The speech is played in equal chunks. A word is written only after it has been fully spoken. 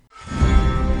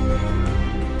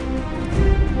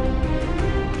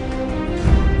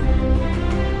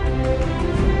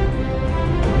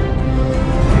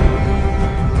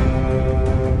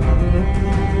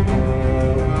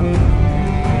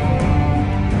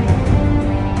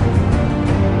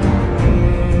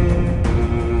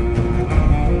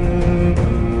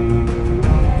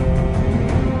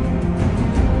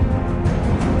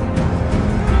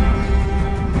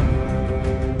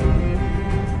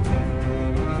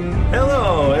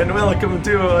and welcome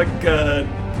to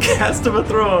Cast of a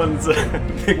Thrones,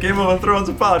 the Game of a Thrones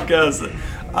podcast.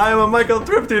 I am a Michael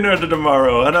Thrifty nerd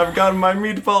tomorrow, and I've got my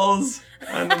meatballs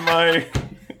and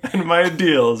my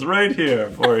deals right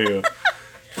here for you.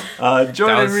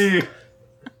 Joining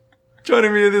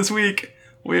me this week,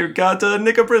 we've got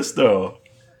Nika Bristow.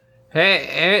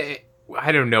 Hey,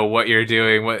 I don't know what you're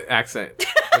doing. What accent?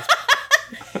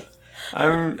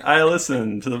 I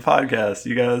listened to the podcast.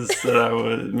 You guys said I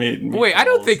would meet. Wait, I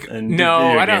don't think.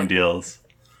 No, I don't. Deals.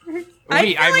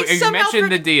 Wait, you mentioned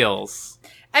the deals.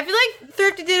 I feel like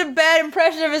Thrifty did a bad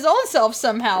impression of his own self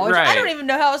somehow, which I don't even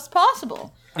know how it's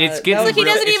possible. It's getting like he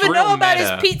doesn't even know about his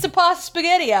pizza pasta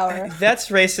spaghetti hour. That's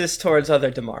racist towards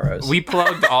other Demaros. We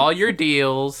plugged all your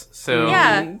deals, so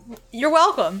yeah, you're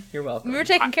welcome. You're welcome. We were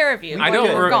taking care of you. I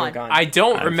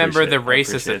don't remember the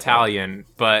racist Italian,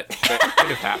 but that could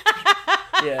have happened.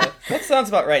 Yeah, that sounds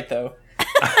about right though.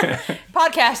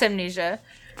 Podcast amnesia.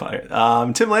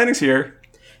 Tim Lanning's here.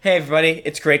 Hey everybody,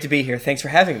 it's great to be here. Thanks for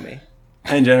having me.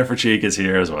 And Jennifer Cheek is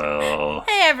here as well.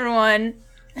 Hey everyone.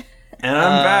 And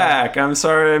I'm back. I'm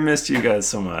sorry I missed you guys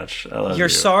so much. I love you. You're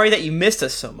sorry that you missed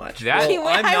us so much. I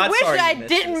wish I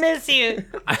didn't miss you.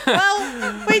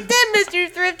 Well, we did miss you,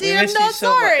 Thrifty. I'm not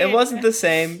sorry. It wasn't the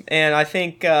same, and I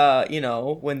think,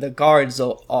 when the guards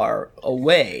are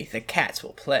away, the cats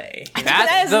will play.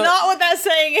 That is not what that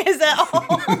saying is at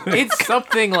all. It's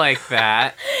something like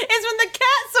that. It's when the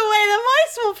cat's away, the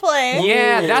mice will play.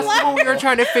 Yeah, that's what we were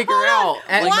trying to figure out.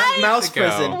 At Mouse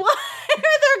Prison. Why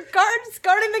are there guards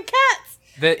guarding the cats?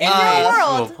 The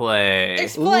inmates will play.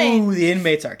 Explain. Ooh, the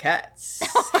inmates are cats.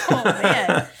 Oh,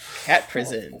 man. Cat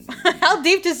prison. How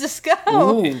deep does this go?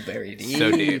 Ooh, very deep.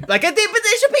 So deep. Like a deep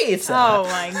pizza. Oh,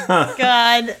 my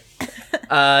God.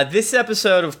 This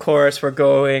episode, of course, we're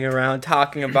going around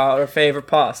talking about our favorite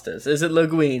pastas. Is it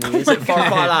linguine? Is it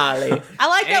farfalle? I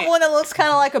like that one that looks kind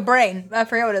of like a brain. I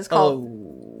forget what it's called.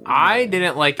 Oh. I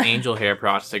didn't like angel hair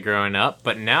pasta growing up,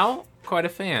 but now, quite a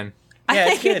fan. Yeah,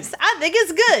 I think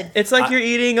it's good. It's like you're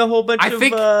eating a whole bunch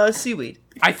of seaweed.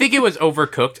 I think it was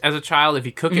overcooked as a child. If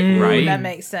you cook it right, that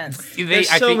makes sense. There's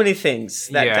so many things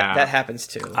that happens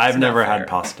too. I've never had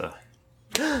pasta.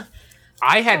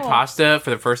 I had pasta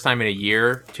for the first time in a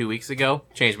year 2 weeks ago.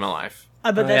 Changed my life.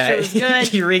 I bet that shit was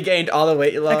good. You regained all the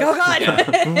weight you lost. Like, oh God,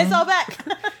 it's all back.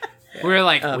 We were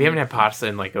like, we haven't had pasta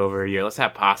in like over a year. Let's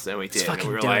have pasta, and we did. Fucking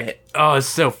we were do like, it. oh, it's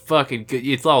so fucking good.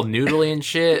 It's all noodly and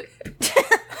shit.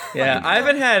 Yeah, I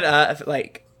haven't had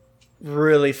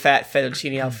really fat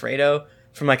fettuccine Alfredo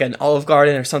from like an Olive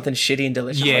Garden or something shitty and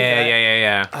delicious.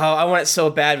 Yeah. Oh, I want it so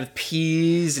bad with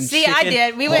peas and chicken. I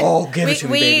did. We went. Give it to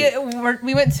me, baby.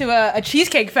 We went to a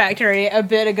cheesecake factory a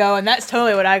bit ago, and that's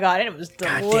totally what I got. And it was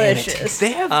delicious.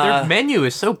 They have their menu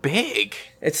is so big.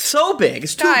 It's so big.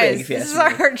 It's too big. If you this is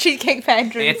ask me. our cheesecake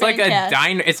factory. It's like a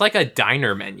diner. It's like a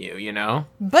diner menu, you know.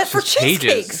 But for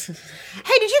cheesecakes.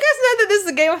 Hey, did you guys know that this is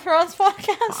a Game of Thrones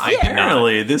podcast?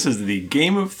 Apparently, this is the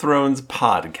Game of Thrones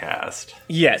podcast.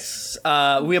 Yes.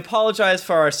 We apologize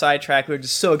for our sidetrack. We were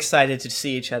just so excited to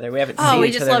see each other. We haven't seen each other.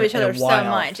 We just love each other so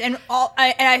much, and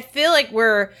I feel like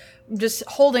we're just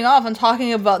holding off on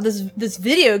talking about this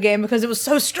video game because it was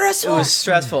so stressful. It was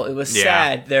stressful. It was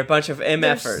sad. They're a bunch of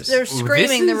MFers. They're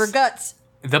screaming. There were guts.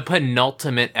 The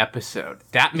penultimate episode.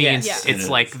 That means it's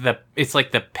like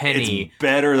the penny. It's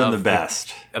better than the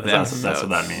best. That's what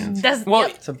that means.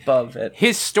 It's above it.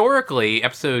 Historically,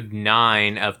 episode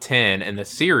 9 of 10 in the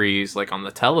series, like on the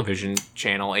television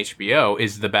channel HBO,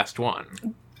 is the best one.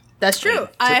 That's true.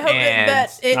 I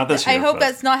hope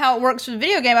that's not how it works for the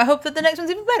video game. I hope that the next one's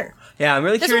even better. Yeah, I'm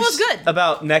really curious one was good.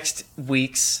 about next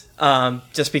week's, or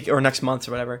next month's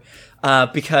or whatever,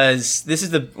 because this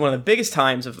is one of the biggest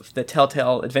times of the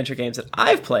Telltale adventure games that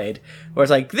I've played, where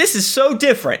it's like, this is so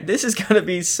different. This is going to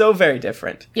be so very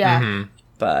different. Yeah. Mm-hmm.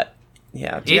 But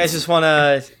yeah, do you guys just want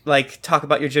to talk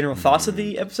about your general thoughts of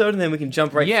the episode, and then we can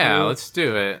jump right through? Yeah, let's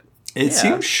do it. It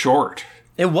seems short.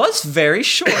 It was very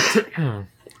short.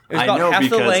 It was about half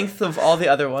the length of all the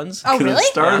other ones. Oh, really? I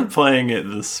started playing it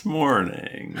this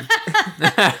morning.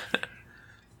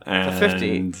 And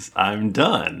 50. I'm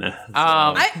done.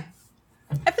 I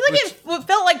feel like it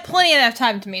felt like plenty enough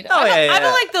time to me, though. I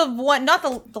feel like the one, not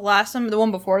the last one, but the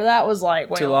one before that was like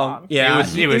way too long. Yeah, it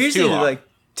was usually too long. Like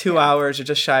 2 hours or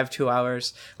just shy of 2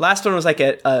 hours. Last one was like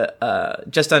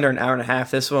just under an hour and a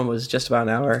half. This one was just about an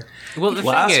hour. Well, the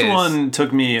last one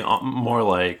took me more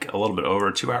like a little bit over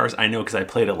 2 hours. I know because I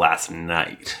played it last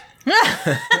night.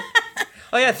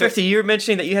 Oh yeah, Thrifty, you were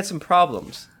mentioning that you had some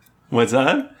problems. What's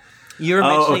that? You were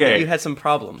mentioning that you had some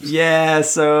problems. Yeah,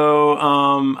 so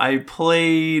I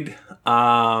played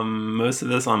Most of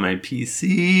this on my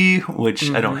PC, which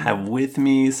I don't have with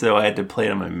me, so I had to play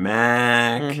it on my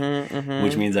Mac,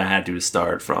 which means I had to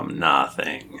start from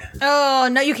nothing. Oh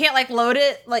no, you can't like load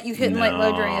it. Like you couldn't like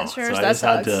load your answers. So That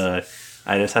sucks.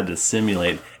 I just had to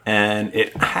simulate, and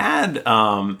it had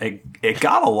it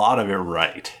got a lot of it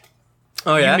right.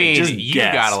 Oh yeah, You mean Just you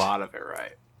guessed. got a lot of it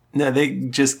right? No, they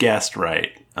just guessed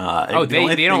right. Oh,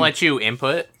 they don't let you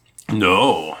input?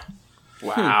 No.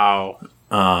 Wow.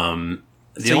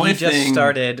 The so only you just thing,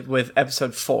 started with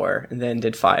episode 4 and then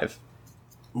did 5.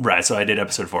 right? So I did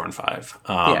episode 4 and 5.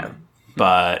 Yeah.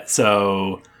 But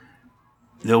so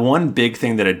the one big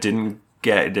thing that it didn't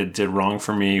get did wrong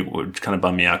for me, which kind of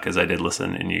bummed me out because I did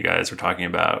listen and you guys were talking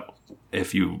about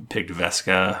if you picked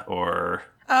Vesca or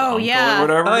Oh, Uncle yeah. or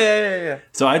whatever. Oh yeah.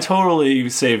 So I totally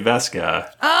saved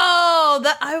Vesca, Oh,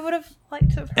 that I would have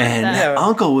liked to have heard and that. Yeah.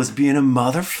 Uncle was being a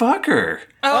motherfucker.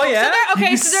 Oh, yeah?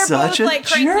 He's So they're such both a like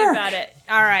cranky jerk. about it.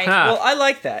 All right. Huh. Well, I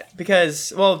like that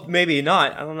because, well, maybe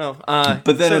not. I don't know.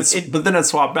 But then so but then it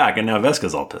swapped back, and now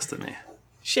Vesca's all pissed at me.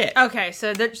 shit. Okay,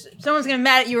 so someone's gonna be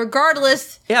mad at you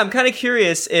regardless. Yeah, I'm kind of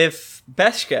curious if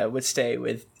Beshka would stay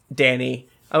with Danny.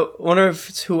 I wonder if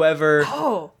it's whoever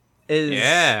Oh, is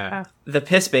Yeah. the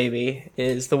piss baby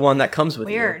is the one that comes with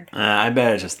weird. I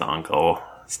bet it's just the uncle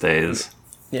stays.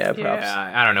 you. Yeah, props.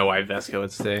 Yeah, I don't know why Vesca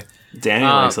would stay. Danny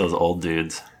likes those old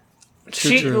dudes.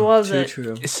 She was it.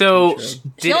 True. So, She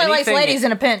did only likes anything, ladies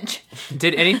in a pinch.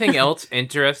 did anything else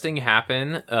interesting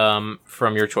happen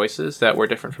from your choices that were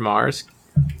different from ours?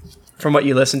 From what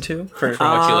you listened to? From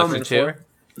what you listened to? before?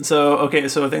 So, okay,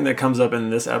 so a thing that comes up in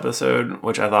this episode,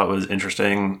 which I thought was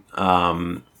interesting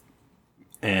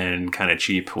and kind of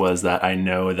cheap, was that I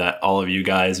know that all of you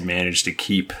guys managed to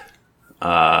keep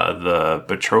the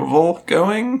betrothal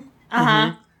going. Uh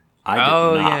huh. I did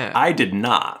Oh, not. yeah. I did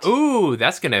not. Ooh,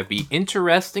 that's gonna be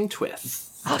interesting twist.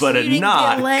 But so you it didn't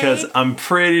not, get laid? because I'm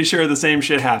pretty sure the same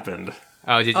shit happened.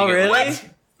 Oh, did you Oh, get really? laid?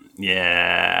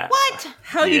 Yeah. What?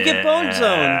 How you get bone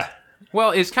zoned?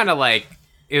 Well, it's kind of like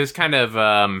it was kind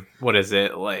of what is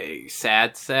it like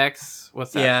sad sex?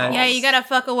 What's that? Yeah. called? Yeah, you gotta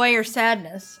fuck away your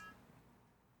sadness.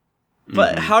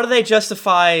 But how do they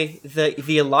justify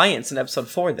the alliance in episode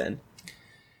 4 then?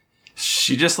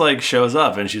 She just like shows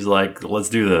up and she's like, "Let's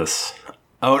do this."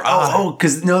 Oh,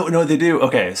 because no, they do.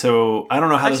 Okay, so I don't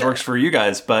know how this Actually- works for you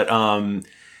guys, but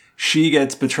she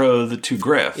gets betrothed to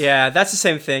Griff. Yeah, that's the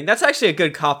same thing. That's actually a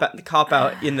good cop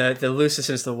out in the loosest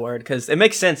sense of the word because it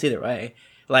makes sense either way.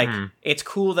 Like, it's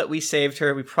cool that we saved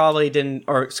her. We probably didn't,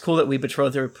 or it's cool that we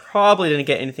betrothed her. We probably didn't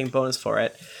get anything bonus for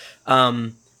it.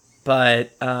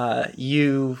 But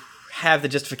you have the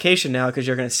justification now because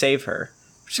you're going to save her,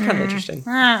 which is kind of interesting.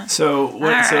 So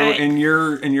what? So Alright. in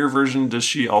your version, is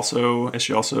she also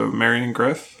marrying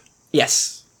Griff?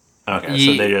 Yes.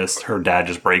 Okay, so her dad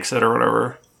just breaks it or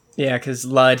whatever. Yeah, because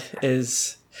Lud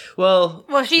is well,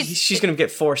 she's going to get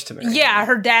forced to marry. yeah.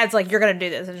 Her dad's like, "You're gonna do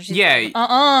this," and she's Yeah.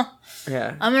 like,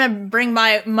 Yeah. I'm gonna bring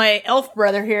my elf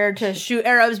brother here to shoot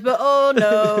arrows, but oh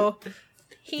no,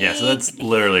 he Yeah, so that's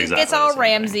literally exactly. gets all the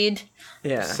same thing. Ramseyed.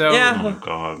 Yeah. So- yeah. Oh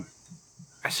god.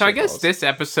 So I guess this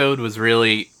episode was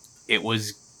really it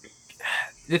was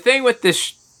the thing with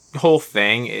this whole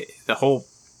thing, the whole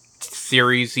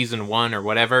series, season 1 or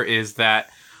whatever, is that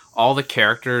all the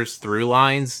characters' through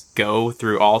lines go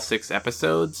through all 6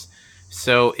 episodes.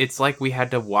 So it's like we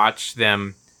had to watch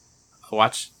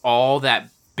all that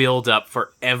build up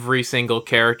for every single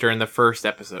character in the first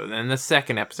episode, and the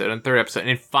second episode, and third episode,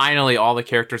 and finally all the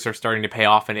characters are starting to pay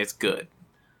off, and it's good.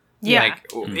 Yeah, Like,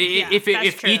 if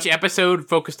that's true. each episode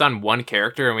focused on one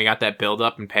character and we got that build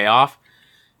up and payoff,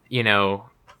 it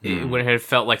wouldn't have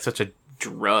felt like such a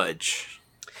drudge.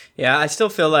 Yeah, I still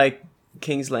feel like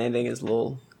King's Landing is a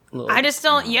little I just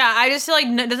don't. Yeah, I just feel like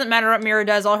it doesn't matter what Mira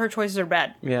does. All her choices are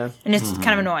bad, yeah. and it's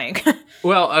kind of annoying.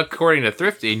 Well, according to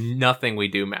Thrifty, nothing we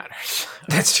do matters.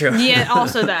 That's true. yeah,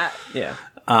 also that. Yeah.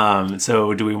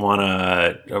 So do we want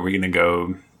to? Are we going to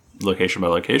go location by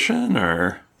location,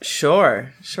 or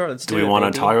Sure. Let's do do we it, want to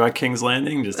baby. talk about King's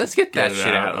Landing? Just Let's get that it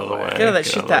shit out of the way. Get that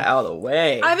shit out of the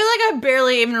way. I feel like I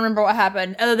barely even remember what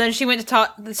happened, other than she went to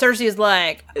talk. Cersei is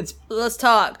like, It's "Let's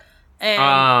talk,"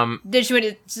 and then she went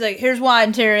to. She's like, "Here's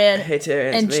wine, Tyrion." hey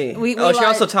Tyrion, And it's me. we she like-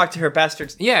 also talked to her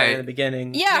bastards. Yeah. in the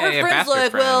beginning. Yeah, her Yeah, friend's bastard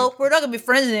like, friend. "Well, we're not gonna be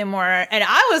friends anymore," and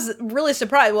I was really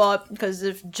surprised. Well, because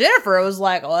if Jennifer was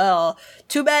like, "Well,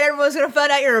 too bad everyone's gonna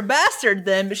find out you're a bastard,"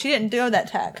 then, but she didn't do that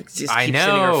tack. Just I keep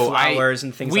sending her know. flowers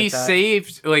and things we like that.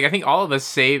 saved, I think all of us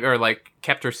saved or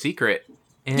kept her secret.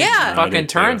 And Yeah. I fucking did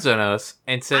too. turns on us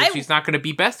and says I- she's not going to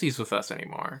be besties with us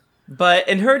anymore. But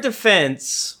in her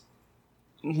defense,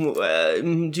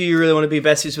 do you really want to be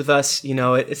besties with us? You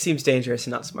know, it seems dangerous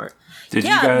and not smart. Did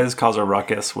Yeah. you guys cause a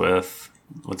ruckus with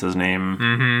what's his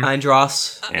name?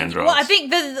 Andros. Andros. Well, I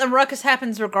think the ruckus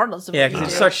happens regardless of Yeah, what you because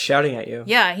he do. starts shouting at you.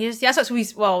 Yeah, that's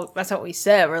what we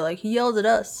said. We're like, he yelled at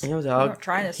us. You know, We dog. weren't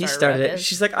trying to He start a started it. ruckus.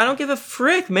 She's like, I don't give a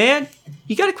frick, man.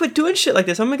 You gotta quit doing shit like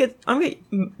this. I'm gonna get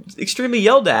extremely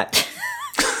yelled at.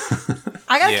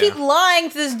 I gotta Yeah. keep lying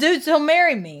to this dude so he'll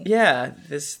marry me. Yeah,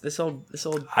 this old.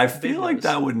 I feel like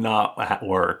that would not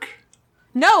work.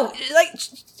 No, like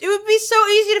it would be so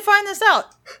easy to find this out.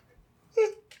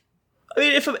 I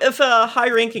mean, if a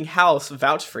high-ranking house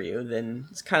vouched for you, then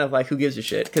it's kind of like who gives a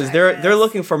shit? Because they're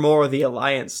looking for more of the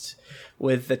alliance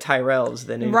with the Tyrells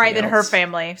than anything Right, than her else.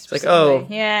 family. It's like, oh,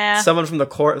 yeah. someone from the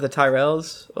court of the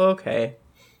Tyrells. Okay,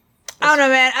 I don't know,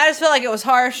 man. I just felt like it was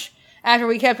harsh after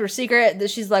we kept her secret that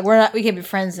she's like, we can't be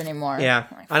friends anymore. yeah.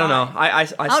 I'm like, I don't know. fine. I I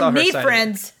saw don't her need side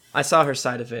friends. Of it. I saw her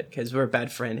side of it because we're a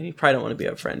bad friend, and you probably don't want to be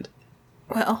a friend.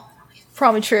 Well,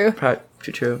 probably true. Probably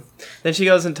true. Then she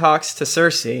goes and talks to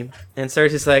Cersei, and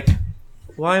Cersei's like,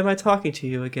 "Why am I talking to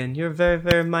you again? You're a very,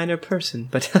 very minor person."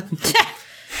 But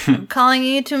I'm calling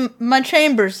you to my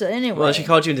chambers anyway. well, she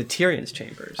called you into Tyrion's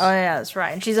chambers. Oh yeah, that's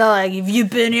right. And she's all like, "Have you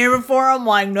been here before?" I'm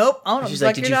like, "Nope." I don't know. She's what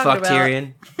like, the "Did fuck you you're fuck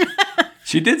talking about." Tyrion?"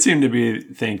 She did seem to be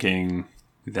thinking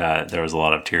that there was a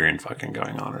lot of Tyrion fucking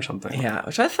going on or something. Yeah,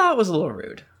 which I thought was a little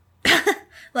rude.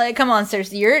 Like, come on,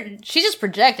 Cersei, she's just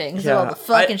projecting. So Yeah, all the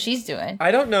fucking she's doing.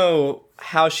 I don't know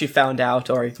how she found out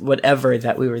or whatever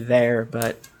that we were there,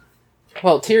 but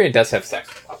Well, Tyrion does have sex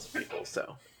with lots of people,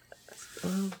 so.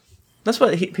 that's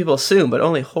what people assume. But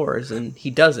only whores, and he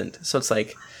doesn't. So it's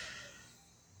like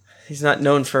he's not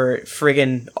known for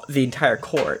friggin' the entire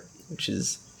court, which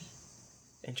is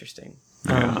interesting.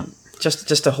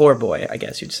 Just a whore boy, I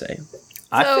guess you'd say.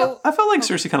 I So- felt like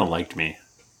Cersei kind of liked me.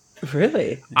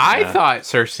 Really? I thought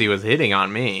Cersei was hitting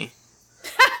on me.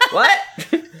 What?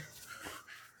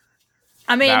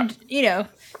 I mean, That- you know,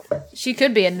 she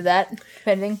could be into that,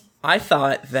 depending. I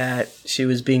thought that she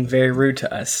was being very rude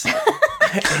to us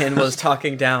and was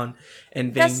talking down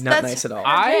and being That's- not that's- nice at all.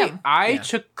 I Yeah.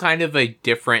 took kind of a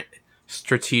different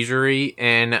strategery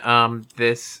in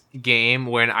this game.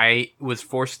 When I was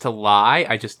forced to lie,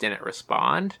 I just didn't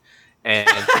respond. And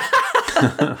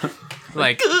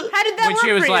like How did that when work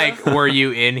she was for you? like, "Were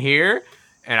you in here?"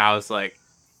 and I was like,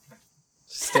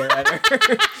 Stare at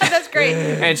her. That's great.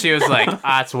 and she was like,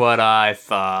 "That's what I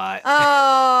thought."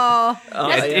 Oh,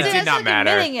 that's, it did that's not like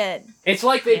matter. admitting it. It's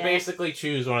like they Yeah. basically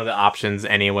choose one of the options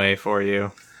anyway for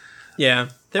you. Yeah.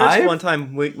 There was I- one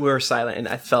time we were silent and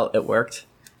I felt it worked.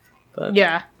 But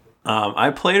Yeah. I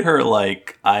played her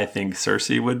like I think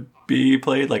Cersei would be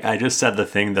played. Like I just said the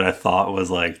thing that I thought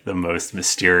was like the most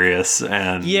mysterious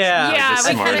and Yeah. Yeah, the we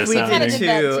kinda- smartest we kinda sounding. did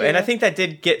that too. And I think that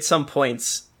did get some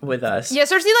points with us. Yeah,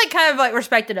 Cersei like kind of like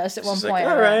respected us at one She's point. like,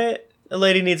 all right, a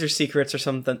lady needs her secrets or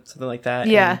something like that.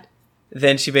 Yeah. And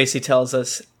then she basically tells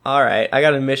us, all right, I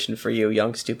got a mission for you,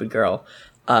 young stupid girl.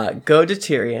 Go to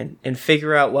Tyrion and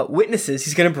figure out what witnesses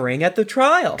he's going to bring at the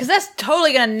trial. Because that's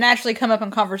totally gonna naturally come up in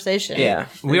conversation. Yeah.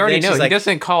 We And already then know she's he like,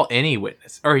 doesn't call any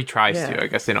witness, or he tries Yeah. to. I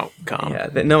guess they don't come. Yeah,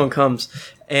 that no one comes.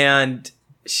 And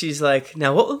she's like,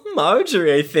 now what would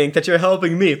Marjorie think that you're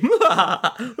helping me?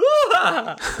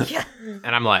 Yeah.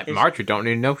 And I'm like, Marjorie don't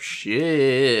need no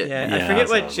shit. Yeah, Yeah, I forget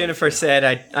what sounds Jennifer said.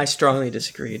 I strongly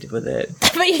disagreed with it.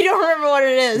 But you don't remember what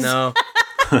it is. No.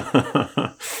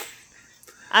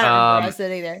 I don't remember what I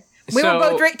said either. We so-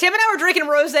 were both Tim and I were drinking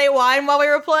rosé wine while we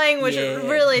were playing, which Yeah.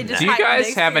 really just Do you heightened the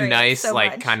guys have a experience nice, so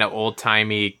like, much. kind of old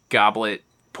timey goblet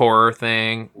pourer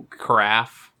thing,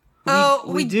 carafe? Oh,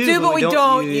 we do, but we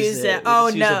don't use it. We Oh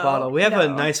just use no, a bottle. We have a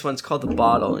no. nice one. It's called the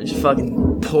bottle, and just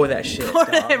fucking pour that shit. Pour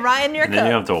dog. it right in your And then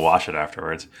you cup. have to wash it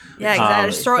afterwards. Yeah,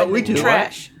 exactly. Just throw it But in we the do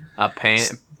trash. A pain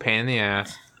in the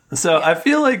ass. So I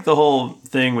feel like the whole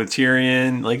thing with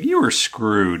Tyrion, like you were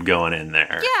screwed going in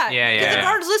there. Yeah, Yeah, because yeah. the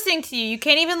guard's listening to you. You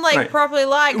can't even like Right. properly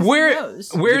lie. 'Cause he Where knows.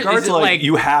 The is guard's it like, like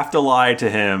you have to lie to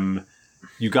him.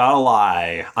 You gotta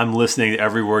lie. I'm listening to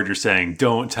every word you're saying.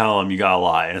 Don't tell him you gotta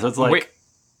lie. And so it's like, Wait.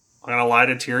 I'm gonna lie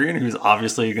to Tyrion, who's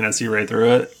obviously gonna see right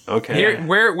through it. Okay. here?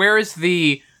 Where is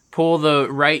the pull the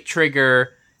right trigger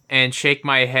and shake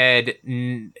my head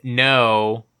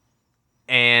no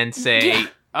and say Yeah.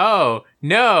 oh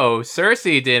no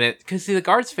Cersei didn't because the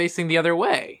guard's facing the other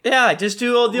way. Yeah, just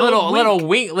do all the Little old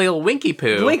wink. little winky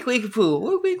poo. Wink, wink, poo.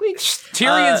 Wink, wink, wink.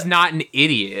 Tyrion's not an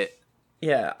idiot.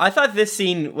 Yeah, I thought this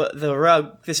scene, the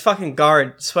rug, this fucking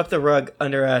guard swept the rug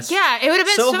under us. Yeah, it would have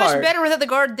been so, much hard. better without the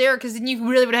guard there, because then you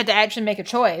really would have had to actually make a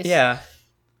choice. Yeah.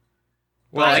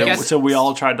 Well, I so, guess so we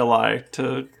all tried to lie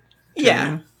to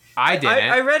Yeah. I didn't.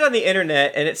 I read on the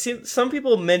internet, and it seemed some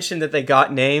people mentioned that they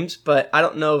got names, but I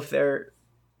don't know if they're.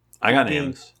 I got being-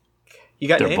 names. You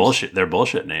got They're names? bullshit. They're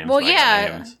bullshit names. Well, but I got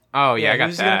yeah. names. Oh yeah, I got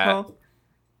who's he gonna that. call?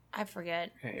 I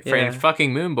forget. Friend, Yeah.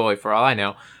 fucking Moon Boy for all I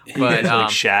know. But like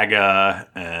Shaga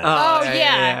and Oh,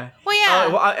 yeah. Well, yeah.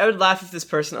 Well, I would laugh if this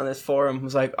person on this forum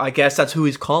was like, "I guess that's who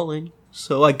he's calling."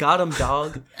 So I got him,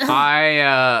 dog.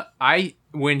 I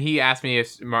when he asked me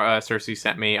if Cersei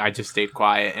sent me, I just stayed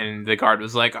quiet, and the guard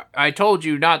was like, "I told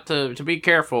you not to be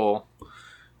careful."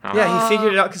 Yeah, he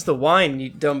figured it out because the wine. You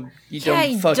dumb you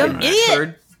fucking dumb idiot.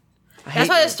 turd. That's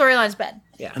why the storyline's bad.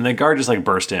 and the guard just like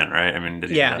burst in, right? I mean, did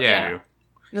he Yeah. do that Yeah. to you?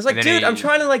 And it's like, And then dude, I'm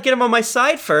trying to like get him on my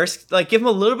side first. Like, give him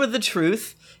a little bit of the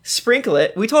truth, sprinkle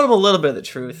it. We told him a little bit of the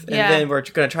truth, and Yeah. then we're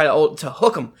gonna try to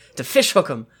hook him, to fish hook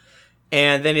him.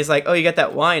 And then he's like, "Oh, you got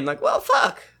that wine?" Like, well,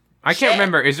 fuck. I Shit. can't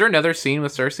remember. Is there another scene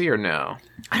with Cersei or no?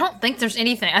 I don't think there's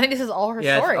anything. I think this is all her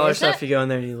Yeah, story, all the isn't stuff it? you go in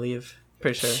there and you leave.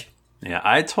 Pretty sure. Yeah,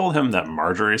 I told him that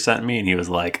Marjorie sent me, and he was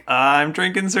like, "I'm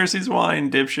drinking Cersei's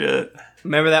wine, dipshit."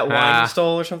 Remember that wine Ah. you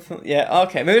stole or something? Yeah.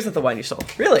 Okay, maybe it's not the wine you stole.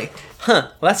 Really? Huh.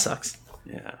 Well, that sucks.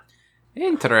 Yeah.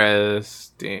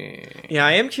 Interesting. Yeah,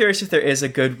 I am curious if there is a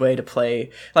good way to play.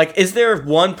 Like, is there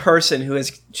one person who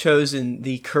has chosen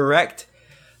the correct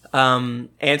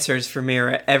answers for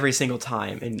Mira every single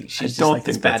time, and I she's just don't like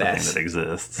this think that's a thing badass? that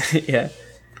exists. Yeah.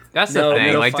 That's the No,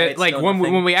 thing. no Like, fights, like no when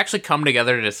nothing. when we actually come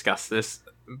together to discuss this,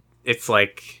 it's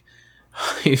like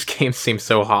these games seem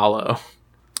so hollow.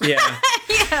 Yeah.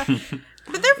 Yeah.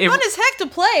 But they're If- fun as heck to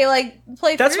play.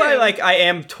 Play That's through. why, like, I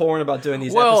am torn about doing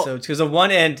these Well- episodes because on one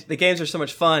end, the games are so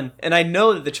much fun, and I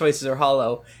know that the choices are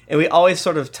hollow, and we always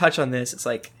sort of touch on this. It's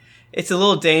like it's a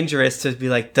little dangerous to be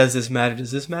like, "Does this matter?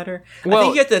 Does this matter?" I Well-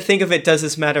 think you have to think of it. Does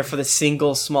this matter for the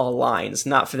single small lines,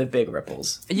 not for the big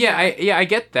ripples? Yeah, I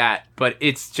get that, but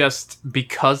it's just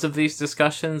because of these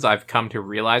discussions, I've come to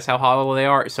realize how hollow they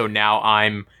are. So now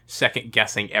I'm second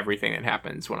guessing everything that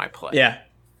happens when I play. Yeah.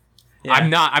 Yeah.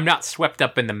 I'm not swept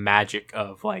up in the magic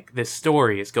of like this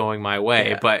story is going my way,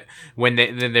 Yeah. but when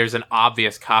then there's an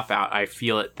obvious cop out, I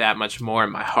feel it that much more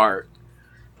in my heart.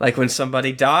 Like when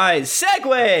somebody dies.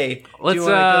 Segue! Let's, do you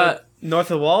want to go north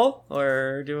of the wall?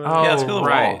 Or do you want Oh, Yeah, let's go to the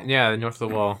right, wall. yeah, north of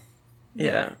the wall.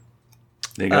 Yeah.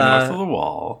 They go north of the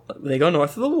wall. They go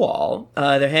north of the wall.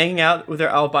 They're hanging out with their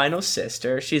albino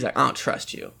sister. She's like, "I don't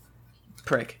trust you.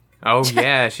 Prick." Oh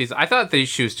yeah, I thought that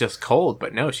she was just cold,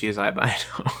 but no, she is albino.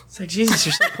 It's like, Jesus,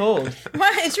 you're so cold.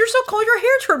 Why, you're so cold. Your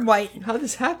hair turned white. How did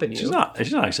this happen to you? She's not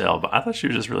actually albino. I thought she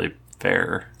was just really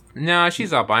fair. No,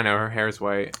 she's albino. Her hair's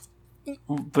white.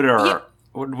 But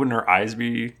wouldn't her eyes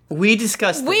be? We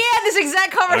discussed We this. had this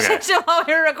exact conversation while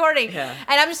we were recording, Yeah.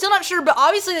 and I'm still not sure. But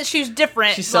obviously, that she's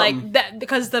different. She's like something. that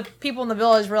because the people in the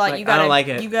village were like, Like, "You I gotta, don't like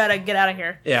it." you gotta get out of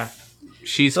here." Yeah.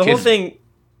 She's The whole thing...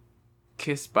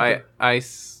 kissed by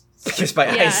ice. Kissed by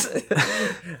Yeah. ice.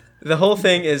 The whole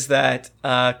thing is that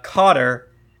Cotter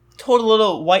told a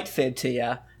little white fib to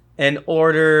you in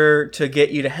order to get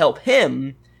you to help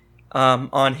him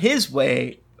on his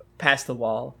way past the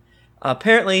wall.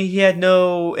 Apparently, he had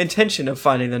no intention of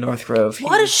finding the North Grove.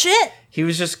 What a shit, He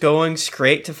was just going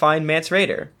straight to find Mance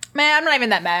Raider. man! I'm not even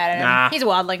that mad at him. Nah. He's a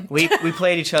wildling. We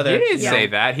played each other. He didn't Yeah. say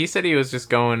that. He said he was just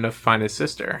going to find his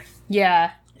sister.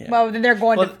 Yeah. Well, then they're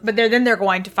going Well- to, but they're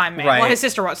going to find man. Right. Well, his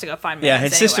sister wants to go find man. Yeah,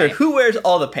 his sister, who wears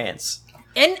all the pants.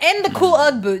 and the cool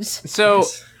UGG boots. So,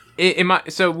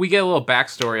 Yes. so we get a little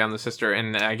backstory on the sister,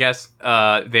 and I guess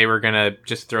they were gonna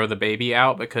just throw the baby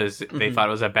out because they thought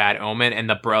it was a bad omen, and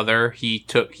the brother he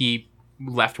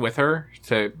left with her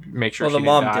to make sure Well, she the didn't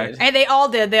mom die. did. And they all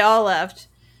did. They all left.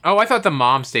 Oh, I thought the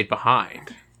mom stayed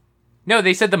behind. No,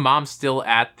 they said the mom's still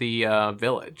at the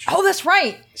village. Oh, that's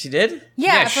right. She did?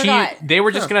 Yeah, I forgot. They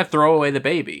were just gonna throw away the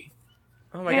baby,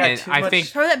 Oh my god, And too I much. think-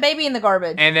 Throw that baby in the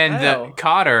garbage. and then Oh. the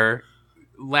Cotter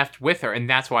left with her, and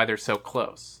that's why they're so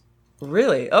close.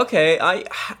 Really? Okay,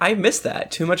 I missed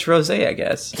that. Too much rosé, I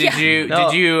guess. Did you?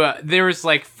 No. Did you? There was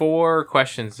like 4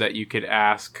 questions that you could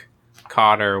ask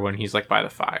Cotter when he's like by the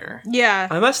fire. yeah.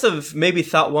 I must have maybe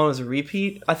thought one was a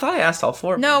repeat. I thought I asked all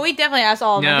 4. of them. No, we definitely asked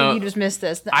all of them. I No. think you just missed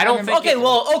this. I don't remember- think Okay,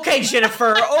 well, okay,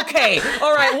 Jennifer. Okay,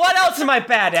 all right. What else am I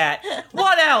bad at?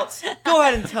 What else? Go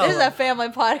ahead and tell This is a them. family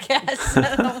podcast.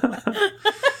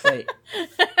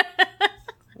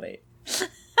 Wait.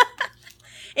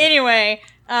 Anyway,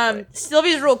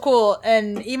 Sylvie's real cool,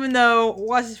 and even though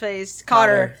what's his face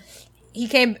Cotter, he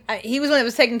came. He was the one that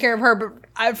was taking care of her, but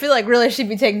I feel like really she'd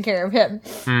be taking care of him.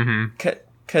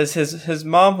 Because his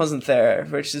mom wasn't there,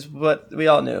 which is what we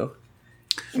all knew.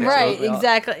 Right? we all-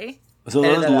 Exactly. So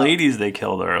Edit those that out. ladies they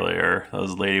killed earlier,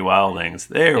 those lady wildlings,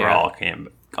 they were Yeah.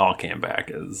 all came back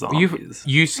as zombies.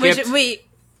 You Which skipped we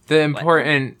the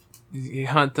important You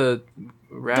hunt the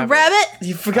rabbit. The rabbit?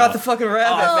 You forgot the fucking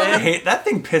rabbit, I man. hate that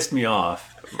thing. Pissed me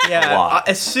off. A Yeah. lot.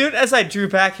 As soon as I drew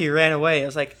back, he ran away. I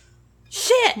was like,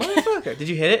 Shit. motherfucker. Did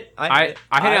you hit it? I hit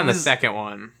it on the was- second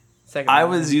one. Second I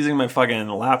one. was using my fucking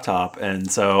laptop,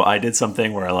 and so I did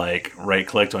something where I like right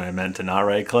clicked when I meant to not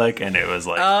right click, and it was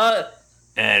like,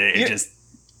 and it you're- just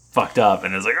fucked up,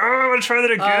 and it was like, oh, I'm gonna try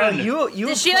that again. you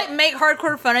Did she like make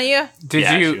hardcore fun of you? Did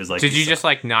Yeah, you she was like, did "You you just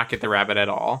like not get the rabbit at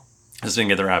all? Just didn't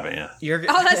get the rabbit. Yeah. You're,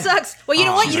 Oh, that sucks. Well, you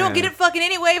know what? You don't man. get it fucking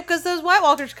anyway because those White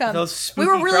Walkers come. Those We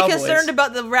were spooky really Growboys. concerned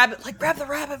about the rabbit. Like, grab the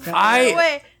rabbit. Before I- it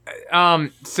away.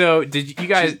 So did you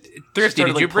guys, Thrifty?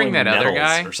 Started, Did you like, bring pulling that other nettles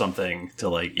guy? or something to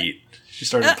like eat? She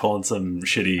started pulling some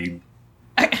shitty.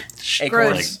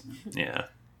 Acorns. Like, yeah.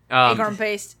 Acorn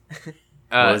paste.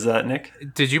 What was that, Nick?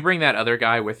 Did you bring that other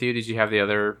guy with you? Did you have the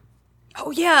other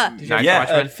Oh yeah. Night Yeah.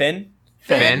 Watchman? Finn?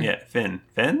 Finn? Yeah, Finn.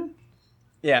 Finn?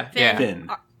 Yeah. Yeah. Finn.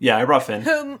 Yeah, I brought Finn.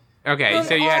 Whom? Okay,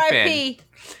 so you had Finn. R.I.P.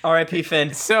 R.I.P.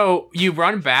 Finn. So you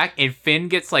run back and Finn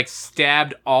gets like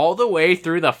stabbed all the way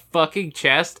through the fucking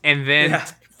chest, and then Yeah.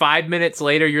 5 minutes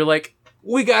later you're like,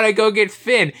 we gotta go get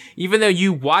Finn, even though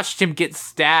you watched him get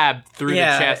stabbed through the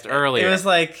chest earlier. It was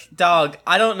like, dog,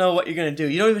 I don't know what you're gonna do.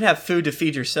 You don't even have food to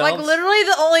feed yourselves. Like literally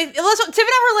the only. Listen, Tim and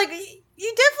I were like,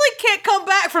 you definitely can't come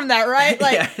back from that, right?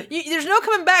 Like, Yeah. there's no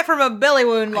coming back from a belly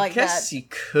wound like I guess that. you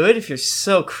could if you're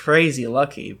so crazy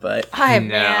lucky, but Hi, no,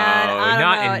 man. I don't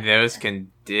not know. in those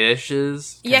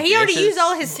conditions. Yeah, he already used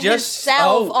all his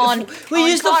salve on. we on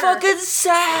used Connor. the fucking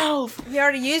salve. He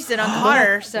already used it on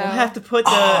Connor, so. We'll have to put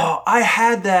the. Oh, I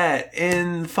had that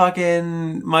in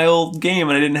fucking my old game,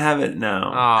 and I didn't have it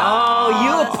now. Oh,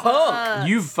 you a punk.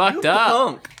 You fucked You up.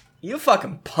 punk. You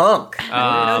fucking punk. No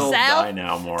I'll salve? die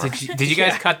now more. Did you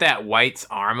guys cut that White's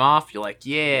arm off? You're like,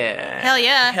 yeah. Hell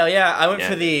yeah. Hell yeah, I went Yeah.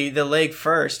 for the leg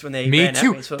first when they Me ran at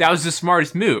too. me, so- That was the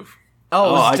smartest move. Oh,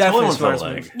 it was I definitely totally went for the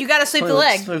smart leg. move. You gotta sweep the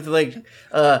leg. Sweep the leg.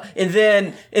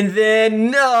 And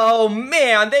then, no,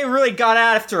 man, they really got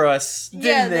after us, didn't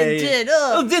Yeah, they? they did.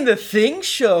 Oh, then the thing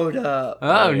showed up.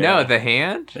 Oh, yeah. no, the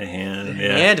hand? The hand,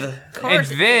 yeah. And Of And course.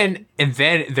 then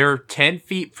they're 10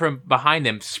 feet from behind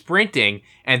them sprinting,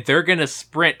 and they're gonna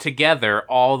sprint together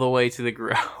all the way to the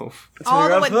grove. all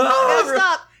the way. Gotta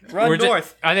stop. Run We're ju-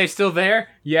 north. Are they still there?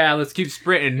 Yeah, let's keep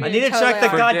sprinting. I need to Totally check the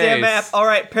are. goddamn days. map. All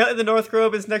right, apparently the North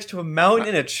Grove is next to a mountain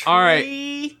and a tree. all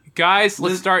right. Guys,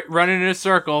 let's start running in a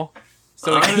circle.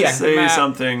 So we I'm can gonna get the say map.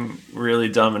 something really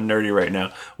dumb and nerdy right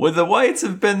now. Would the whites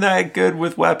have been that good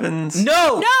with weapons?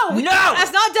 No, No, no.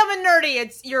 that's not dumb and nerdy.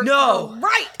 It's you're No.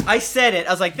 right. I said it. I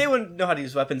was like, they wouldn't know how to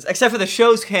use weapons, except for the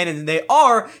show's canon. And they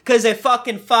are, because they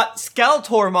fucking fought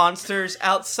Skeletor monsters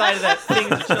outside of that thing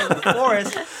that showed in the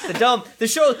forest. The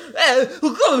show.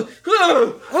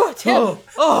 Oh, Tim,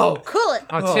 Oh, cool it.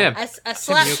 Oh, Tim. I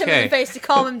slapped him in okay? the face to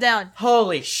calm him down.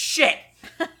 holy shit.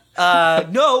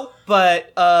 No,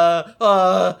 but,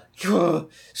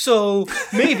 so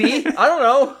maybe, I don't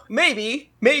know, maybe.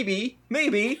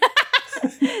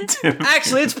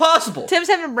 Actually, it's possible. Tim's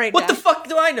having a breakdown. What the fuck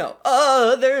do I know?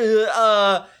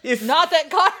 If Not that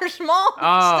Connor's small.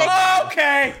 Oh.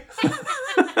 okay,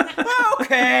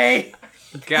 okay.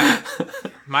 God,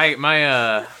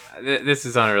 this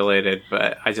is unrelated,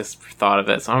 but I just thought of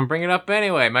it, so I'm gonna bring it up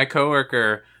anyway. My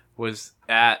coworker was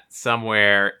at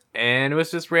somewhere and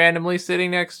was just randomly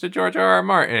sitting next to George R.R.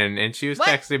 Martin, and she was What?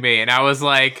 texting me, and I was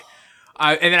like,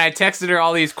 and then I texted her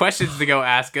all these questions to go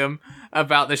ask him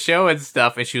about the show and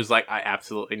stuff, and she was like, I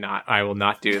will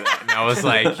not do that. And I was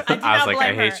like, not I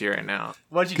blame hate her. you right now.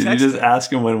 What'd you Could you text? just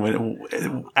ask him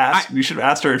you should have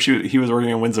asked her if he was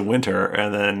working on Winds of Winter,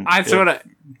 and then That's what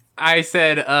I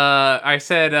said.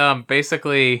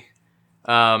 Basically,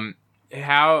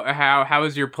 how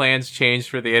has your plans changed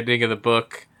for the ending of the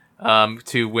book?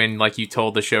 To when like you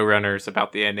told the showrunners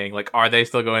about the ending, like are they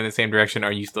still going in the same direction?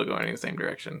 Are you still going in the same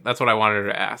direction? That's what I wanted her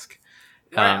to ask.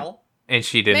 Well, And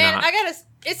she did Man, not.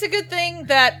 it's a good thing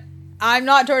that I'm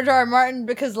not George R. R. Martin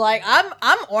because like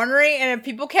I'm ornery, and if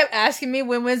people kept asking me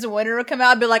when Winds of Winter would come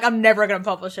out, I'd be like, I'm never gonna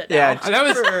publish it now. yeah, That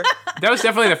was that was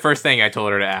definitely the first thing I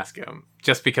told her to ask him,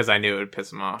 just because I knew it would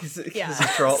piss him off. Yeah.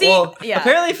 Troll. See, well, yeah.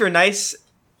 apparently, if you're nice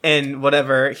and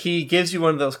whatever, he gives you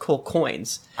one of those cool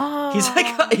coins. Oh. He's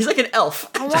like an elf,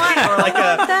 or want like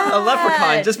that. a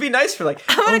leprechaun. Just be nice for like.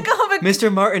 I'm gonna go back.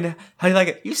 Mr. Martin, how do you like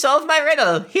it? You solved my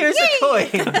riddle. Here's a coin.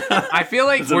 I feel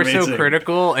like That's we're so amazing.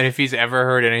 critical, and if he's ever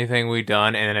heard anything we've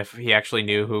done, and then if he actually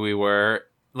knew who we were,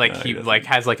 like he doesn't. like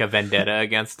has like a vendetta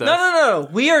against us. No.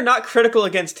 We are not critical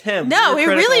against him. No, We're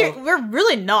critical- we're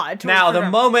really not. Now, the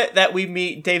moment that we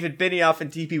meet David Benioff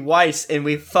and DB Weiss and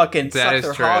we fucking That suck is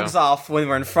their true. hogs off when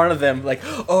we're in front of them, like,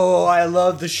 oh, I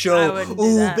love the I show. wouldn't do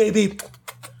Ooh, that. baby.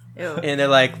 Ew. And they're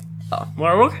like,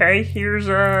 Well, okay. Here's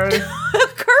Kermit.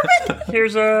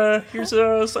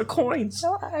 some coins.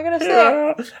 I gotta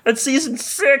say. It's season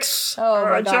 6. Oh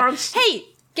my god. John's- Hey,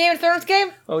 Game of Thrones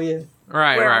game. Oh yeah.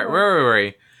 Right. Where were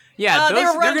we? Yeah, They were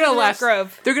they're running gonna to last. North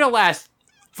Grove. They're gonna last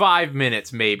 5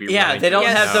 minutes, maybe. Yeah, running they don't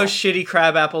through Yes. have snow. those shitty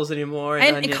crab apples anymore.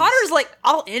 And onions. Connor's like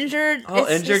all injured. all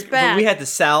It's injured. bad. But we had the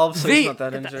salve, so They- he's not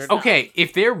that injured. Okay,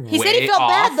 if they're He way said he felt off,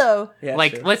 bad though. Yeah,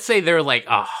 like true. let's say they're like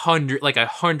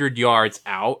 100 yards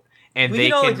out, and We they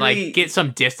can all can agree- like get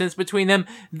some distance between them.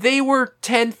 They were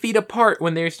 10 feet apart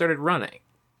when they started running.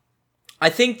 I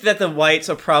think that the whites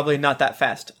are probably not that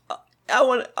fast.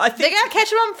 I think They gotta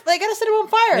catch him on. They gotta set him on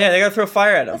fire. yeah, they gotta throw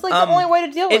fire at them. That's like the only way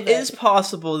to deal with it. It is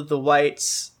possible that the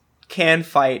whites can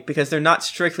fight because they're not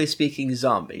strictly speaking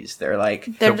zombies. They're like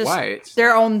They're The just whites.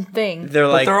 their own thing. they're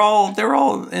But like they're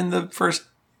all in the first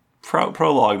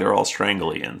prologue. They're all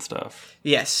strangly and stuff.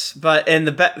 yes, but in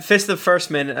the Fist of the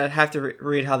First Man, I'd have to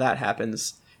read how that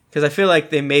happens because I feel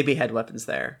like they maybe had weapons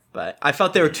there, but I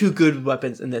felt they were two good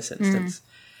weapons in this instance.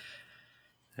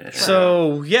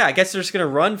 So yeah, I guess they're just gonna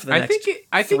run for the next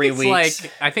I think 3 it's weeks.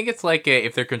 like I think it's like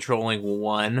if they're controlling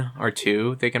 1 or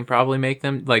 2, they can probably make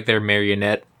them like their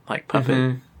marionette like puppet.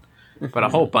 Mm-hmm. But a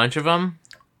whole bunch of them.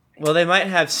 Well, they might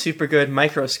have super good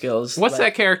micro skills. What's like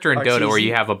that character in Dota where RTZ?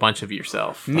 you have a bunch of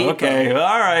yourself? Okay,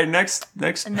 all right. Next,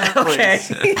 Okay.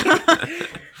 please.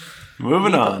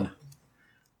 Moving on.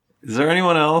 Is there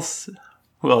anyone else?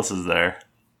 Who else is there?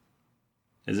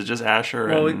 Is it just Asher?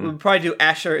 Well, and... we'll probably do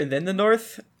Asher and then the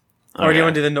North, or do Okay. you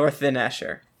want to do the North then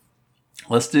Asher?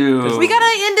 Let's do. We gotta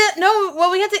end it. No,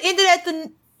 well, we have to end it at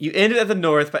the. You ended at the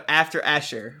North, but after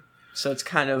Asher, so it's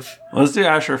kind of Let's do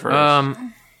Asher first,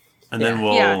 and then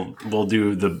Yeah. we'll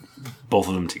do both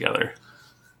of them together.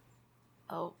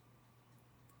 Oh.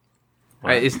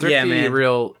 Is Thrifty Yeah, man.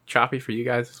 real choppy for you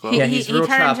guys as well? yeah, He he's real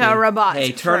turned into choppy. a robot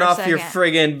Hey, for turn a off your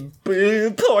second.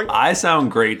 friggin' porn. I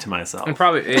sound great to myself. And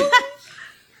probably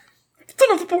Turn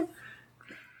off the porn.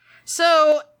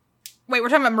 So, wait, we're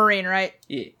talking about Marine, right?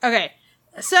 Yeah. Okay.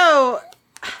 So,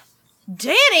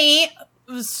 Danny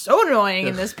was so annoying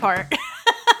in this part.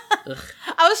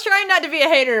 I was trying not to be a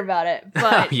hater about it,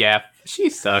 but yeah, she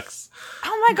sucks.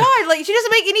 oh my god, like she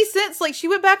doesn't make any sense. Like she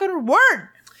went back on her word.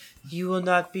 You will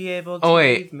not be able to Oh,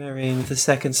 wait. leave Marine with the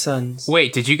second sons.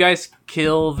 Wait, did you guys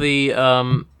kill the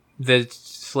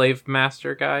slave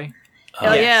master guy?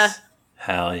 Hell Yes.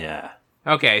 Hell yeah.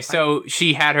 Okay, so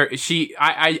she had her.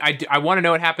 I want to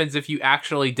know what happens if you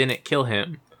actually didn't kill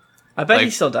him. I bet he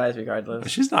Like- still dies regardless.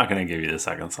 She's not going to give you the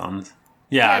second sons.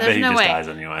 Yeah, I bet there's he no just way. dies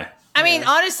anyway. I mean,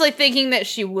 honestly, thinking that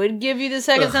she would give you the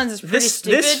second sons is pretty This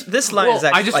stupid. this line Well, is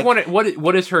actually. I just like, want to.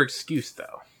 What is her excuse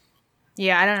though?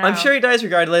 Yeah, I don't know. I'm sure he dies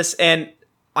regardless, and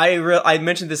I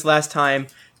mentioned this last time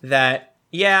that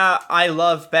yeah, I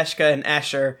love Beshka and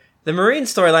Asher. The Marine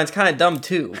storyline's kind of dumb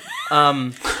too.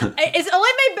 It's only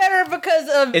made better because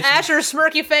of It's- Asher's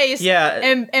smirky face. Yeah.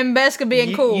 and Beska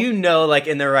being cool. You know, like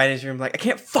in the writers' room, like I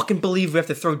can't fucking believe we have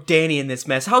to throw Danny in this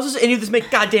mess. How does any of this make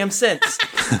goddamn sense?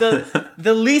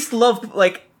 the least loved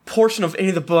like portion of any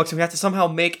of the books, and we have to somehow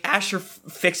make Asher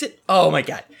fix it. Oh my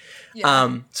god.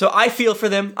 So I feel for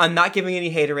them. I'm not giving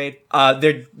any haterade.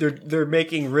 They're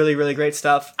making really really great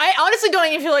stuff. I honestly don't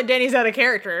even feel like Danny's out of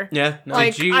character. Yeah. No.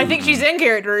 Like, Did you- I think she's in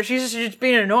character. She's just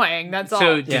being annoying. That's all.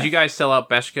 So Yeah. did you guys sell out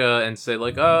Beshka and say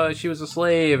like, oh, she was a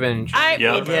slave and I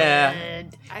Yep. we did. Yeah.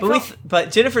 I But, felt-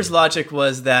 but Jennifer's logic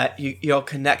was that you'll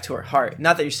connect to her heart,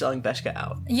 not that you're selling Beshka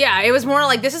out. yeah, it was more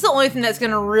like this is the only thing that's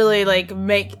gonna really like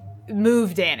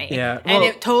move Danny. Yeah, and well-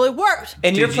 it totally worked.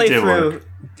 In your Did- you did playthrough, work.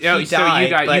 Oh, he so died,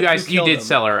 you but guys you killed did him.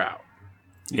 sell her out,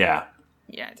 Yeah.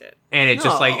 Yeah, it did. and it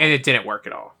just like No. and it didn't work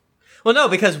at all. Well, no,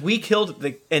 because we killed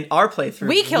in our playthrough.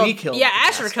 We killed. Yeah, the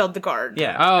Asher master. killed the guard.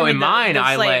 Yeah. Oh, I mean, in mine,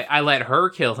 the slave. I let her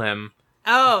kill him,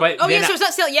 Oh. But oh yeah. then So it's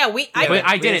not still. Yeah. We. but we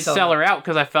I didn't didn't sell sell her. her out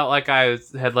because I felt like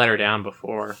had let her down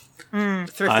before.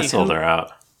 Thrifty, I sold her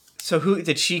out. So who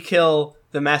did she kill?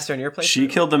 The master in your playthrough? She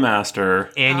killed the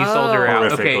master. And you sold her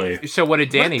out. Okay, Horrifically. so what did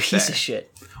What a Danny piece say? of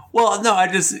shit. Well, no,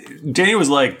 Danny was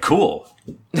like, cool.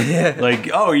 Like,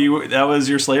 oh, that was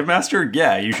your slave master?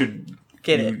 Yeah, you should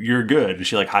Get it. You're good. And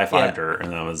she like high-fived Yeah. her,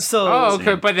 and that was So- Oh,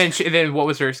 okay. But then what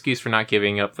was her excuse for not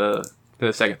giving up the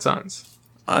second sons?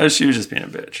 she was just being a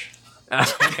bitch.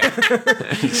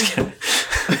 Just kidding.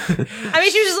 I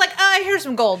mean, she was just like, here's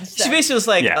some gold. She basically was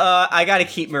like, Yeah. I gotta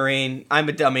keep Marine. I'm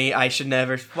a dummy. I should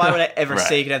never. Why would I ever Right.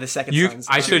 say you could have the second You, sons?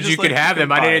 I She said was you just could like, have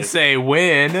them. I goodbye. didn't say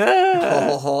when.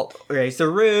 Raise the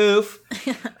roof.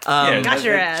 Got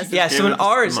your ass. Yeah, so in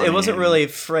ours, it Money wasn't and- really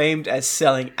framed as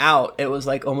selling out. It was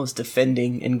like almost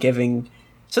defending and giving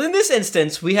So in this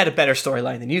instance, we had a better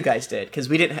storyline than you guys did because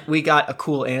we got a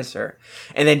cool answer,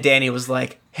 and then Danny was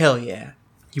like, "Hell yeah!"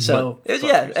 So this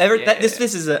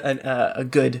is a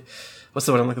good. What's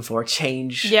the word I'm looking for?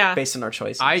 Change. Yeah. Based on our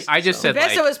choices. I just said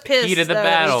Vanessa was pissed, heat of the though,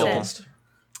 battle. he said.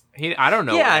 I don't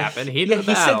know what happened. Heat of the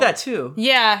he battle. said that too.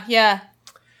 Yeah.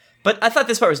 But I thought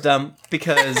this part was dumb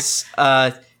because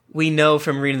we know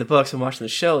from reading the books and watching the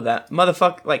show that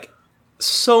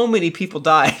so many people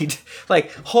died.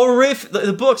 Like horrific.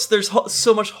 The books, there's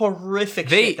so much horrific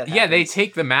shit that happens. They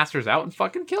take the masters out and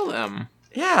fucking kill them.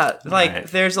 Yeah, like Right.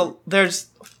 there's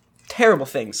terrible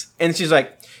things. And she's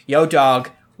like, "Yo, dog,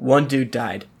 one dude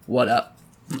died. What up?"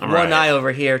 One Right. eye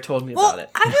over here told me Well, about it.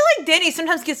 I feel like Danny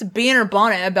sometimes gets a bee in her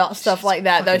bonnet about stuff like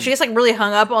that, though. She gets like really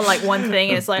hung up on like one thing,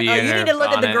 and it's like, Bee oh, in you her need to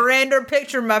look at the bonnet. grander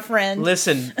picture, my friend.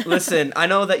 Listen. I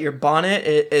know that your bonnet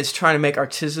is trying to make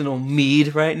artisanal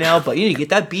mead right now, but you need to get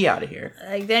that bee out of here.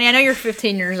 Like, Danny, I know you're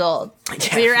 15 years old,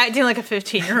 so you're acting like a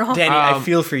 15-year-old. Danny, I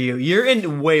feel for you. You're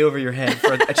in way over your head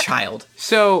for a child.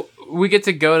 So we get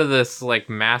to go to this like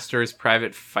master's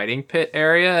private fighting pit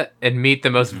area and meet the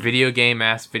most video game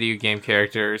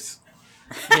characters.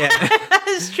 Yeah.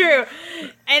 That's true.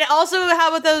 And also, how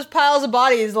about those piles of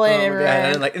bodies laying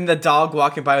everywhere? and the dog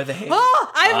walking by with a hand.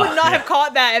 Oh, I would not have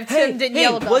caught that if Tim didn't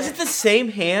yell about was it. it the same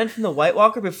hand from the White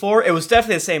Walker before? It was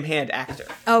definitely the same hand actor.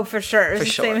 Oh, for sure. It was For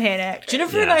the sure. same hand actor.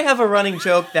 Jennifer and I have a running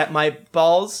joke that my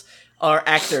balls are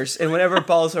actors, and whenever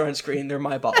balls are on screen, they're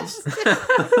my balls.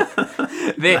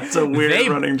 That's a weird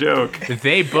running joke.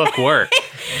 They book work.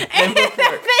 And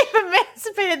they've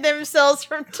emancipated themselves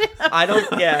from Tim.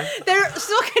 Yeah. They're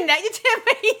still connected to him,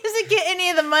 but he doesn't get any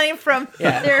of the money from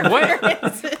their What?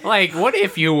 appearances. Like, what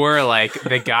if you were like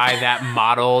the guy that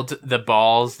modeled the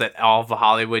balls that all of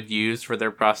Hollywood used for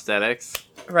their prosthetics?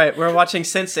 Right, we're watching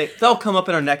Sense8. They'll come up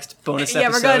in our next bonus Yeah,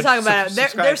 episode. we're going to talk about it.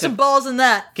 Subscribe There's to- some balls in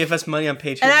that. Give us money on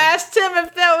Patreon. And I asked him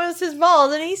if that was his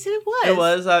balls, and he said it was. It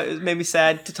was. It made me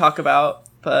sad to talk about,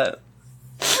 but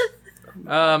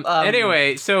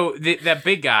Anyway, so that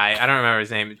big guy, I don't remember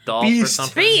his name, Dolph or Beast.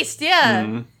 something. Beast,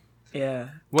 yeah. yeah,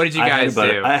 What did you guys do?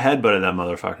 I headbutted that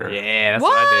motherfucker. Yeah, that's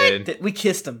what I did. we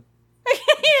kissed him.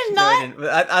 He did not.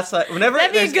 That's like whenever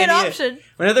That'd be a there's good any, option.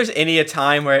 Whenever there's any a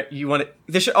time where you want to,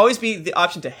 there should always be the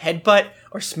option to headbutt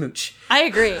or smooch. I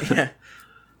agree.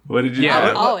 What did you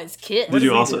Yeah. do? Always kiss. Did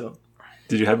you we also? do?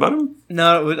 Did you headbutt him?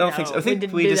 No, I don't think so. I we think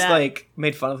didn't we do just that. like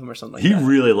made fun of him or something. He Like that.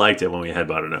 really liked it when we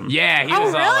headbutted him. Yeah, he Oh,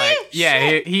 was all really? like, yeah,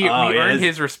 Shit. he Oh, we yeah, earned his-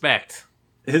 his respect.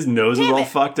 His nose was Damn all it.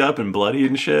 fucked up and bloody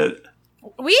and shit.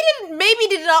 We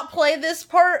did not play this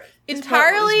part Part was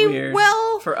entirely weird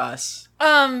well. for us.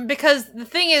 Because the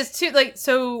thing is too, like,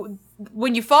 so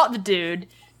when you fought the dude,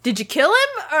 did you kill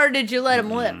him or did you let him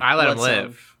live? I let him What's up?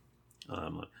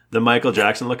 live. The Michael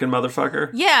Jackson looking motherfucker.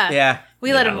 Yeah. Yeah,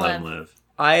 We let Yeah, him I live.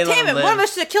 I let Damn him it, one of live.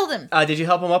 us should have killed him. Did you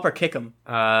help him up or kick him?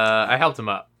 I helped him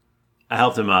up. I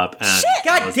helped him up, and Shit!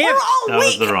 God damn We're it! all that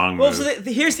was weak. the wrong Well, move.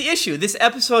 so here's the issue. This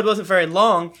episode wasn't very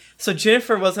long, so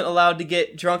Jennifer wasn't allowed to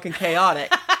get drunk and chaotic.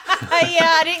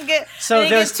 Yeah, I didn't get. So I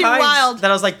didn't there's get too times wild. that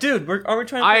I was like, dude, aren't we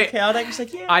trying to play I- chaotic? She's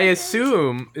like, yeah. I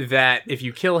assume that if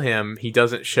you kill him, he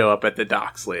doesn't show up at the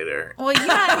docks later. Well,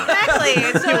 yeah,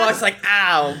 exactly. So He walks like,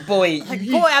 ow, boy. like,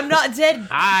 boy, I'm not dead.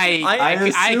 I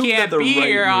assumed that can't the be right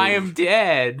here. I move- am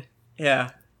dead.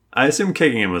 Yeah. I assume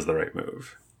kicking him was the right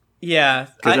move Yeah.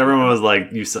 because everyone was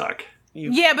like, "You suck."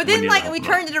 Yeah, but then you like help we him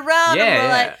turned it around Yeah, and we're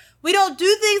yeah. like, we don't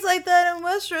do things like that in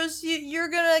Westeros. You're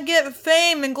gonna get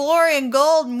fame and glory and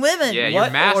gold and women. Yeah, your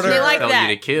What master order- They like tell that.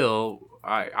 you to kill.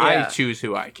 I Yeah. choose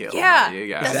who I kill. Yeah, not you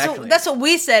guys. that's, Exactly. that's what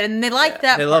we said, and they like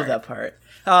that. They love that part.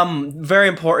 Very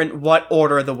important. What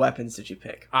order of the weapons did you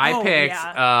pick? I Oh, picked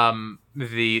yeah.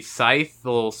 the scythe,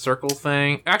 the little circle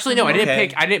thing. Actually, no, I didn't Okay.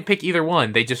 pick. I didn't pick either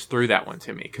one. They just threw that one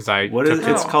to me because I. What is took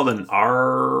it's it. called an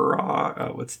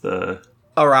what's the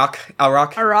Auroch.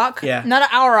 Auroch. Yeah. Not an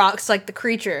Auroch's like the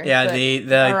creature. Yeah, but the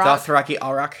Auroch. Dothraki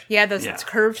Auroch. Yeah, the Yeah.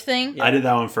 curved thing. I did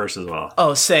that one first as well.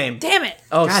 Oh, same. Damn it.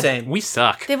 Oh, God, same. we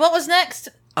suck. Then what was next?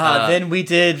 Then we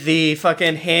did the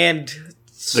fucking hand.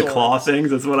 The claw things.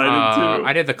 That's what I did too.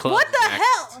 I did the club. What the next.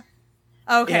 hell?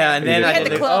 Okay. Yeah, and then You I had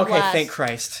did the club okay, blast. thank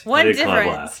Christ. I One did Club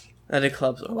difference. Blast. I did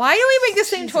clubs. Why do we make the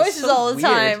same Jesus, choices so all the weird.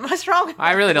 time? What's wrong with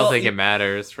I really don't Well, think you- it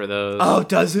matters for those. Oh,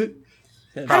 does it?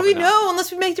 How do we Probably not. know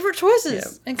unless we make different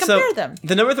choices and compare So, them?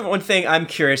 The number one thing I'm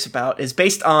curious about is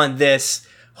based on this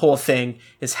whole thing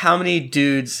is how many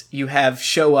dudes you have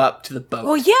show up to the boat.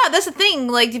 Well, yeah, that's the thing.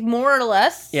 Like more or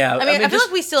less. Yeah, I mean, I mean, I feel just-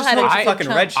 like we still just had not a to fucking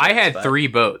chunk. red I had but- 3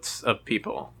 boats of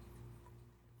people.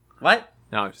 What?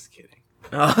 No, I'm just kidding.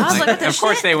 I was like, what the Of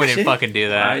course shit? they wouldn't fucking do Why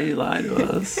that. you lied to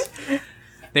us?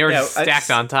 They were Yeah, stacked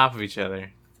on top of each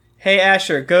other. Hey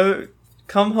Asher,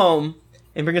 come home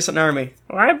and bring us an army.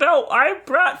 I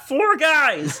brought 4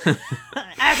 guys.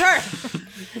 After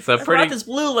So I brought pretty, this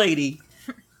blue lady.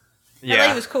 I thought yeah.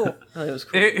 he was cool. Oh, it was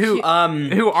cool. Who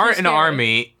aren't an scary.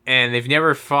 army and they've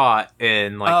never fought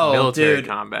in like Oh, military dude.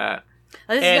 combat.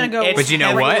 This is And gonna go. it's But you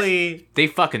know what? heavily- They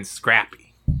fucking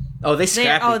scrappy. Oh, they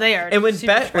scrappy. they are And when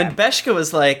super when Beshka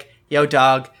was like, "Yo,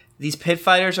 dog, these pit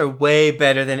fighters are way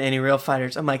better than any real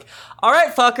fighters," I'm like, "All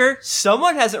right, fucker.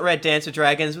 Someone hasn't read Dance with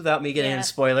Dragons without me getting Yeah. into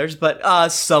spoilers, but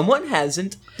someone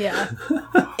hasn't, Yeah.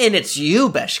 and it's you,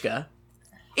 Beshka.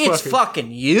 It's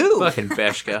fucking you." Fucking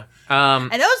Beshka.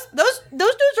 And those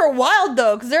dudes are wild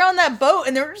though, because they're on that boat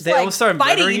and they're just They like almost started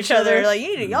fighting murdering each each other. other. Like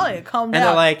y'all need to calm And down.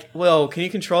 they're like, "Well, can you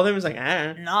control them?" It's like,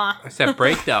 ah. nah. I said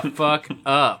break the fuck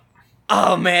up.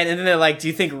 Oh man! And then they're like, "Do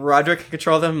you think Roderick can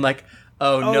control them?" I'm like,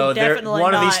 "Oh, no, they're definitely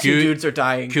one of these not. 2 Good- dudes are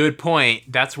dying." Good point.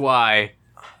 That's why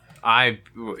we're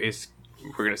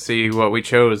gonna see what we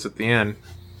chose at the end.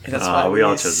 That's why we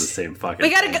all chose the same fucking We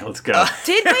gotta thing. go- Let's go.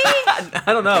 Did we? I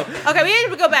don't know. Okay, we need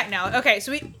to go back now. Okay,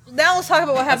 so now let's talk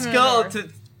about what Let's happened. go in the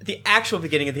to the actual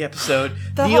beginning of the episode.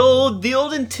 The The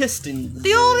old intestine.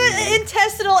 the old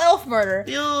intestinal elf murder.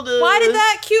 The old, Why did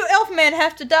that cute elf man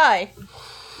have to die?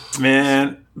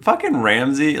 Man, fucking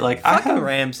Ramsey, like fucking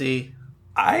Ramsey?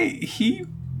 he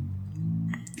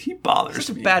bothers Such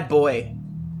a me. bad boy.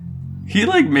 He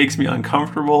like makes me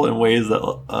uncomfortable in ways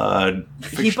that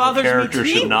fictional bothers me characters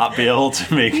too. should not be able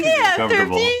to make me Yeah,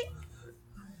 uncomfortable. 50.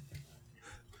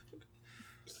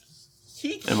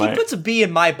 He Am I- puts a bee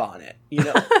in my bonnet. You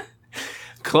know.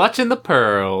 Clutching the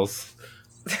pearls.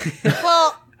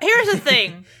 Well, here's the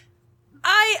thing.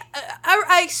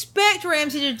 I expect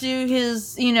Ramsey to do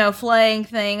his, flaying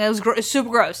thing. It was super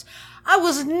gross. I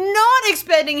was not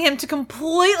expecting him to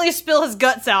completely spill his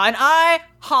guts out, and I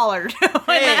hollered when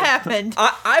Hey, that happened.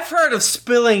 I've heard of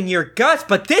spilling your guts,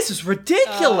 but this is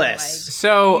ridiculous.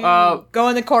 So, Go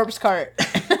in the corpse cart.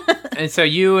 and so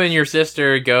you and your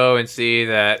sister go and see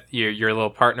that your little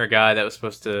partner guy that was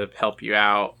supposed to help you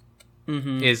out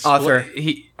is Arthur.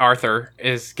 Arthur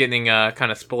is getting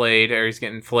kind of splayed, or he's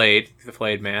getting flayed, the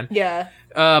flayed man. Yeah.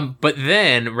 But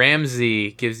then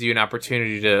Ramsey gives you an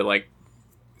opportunity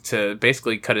to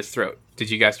basically cut his throat. Did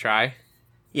you guys try?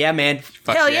 Yeah, man.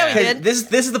 Fuck Hell yeah, we 'Cause did.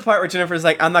 this is the part where Jennifer's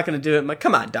like, "I'm not going to do it." I'm like,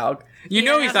 "Come on, dog." You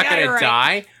know Yeah, he's not yeah, going you're to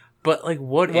right. die. But like,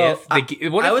 what Well, if I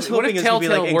was what hoping if it was gonna be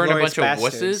Telltale like weren't a bunch Inglourious of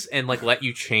Basterds. wusses and like let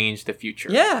you change the future?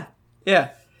 Yeah, yeah.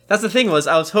 That's the thing was,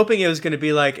 I was hoping it was going to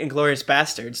be like Inglourious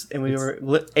Bastards, and we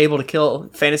were able to kill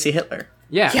Fantasy Hitler.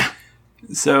 Yeah.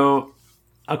 So,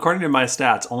 according to my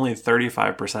stats, only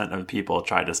 35% of people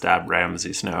tried to stab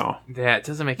Ramsey Snow. That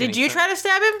doesn't make any Did you sense. try to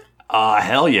stab him?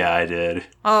 Hell yeah, I did.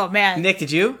 Oh, man. Nick,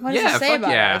 did you? What does Yeah, it say fuck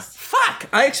about yeah. us? Fuck!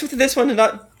 I expected this one to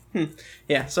not.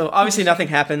 Yeah. So obviously nothing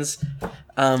happens.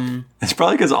 It's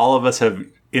probably because all of us have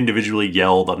individually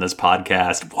yelled on this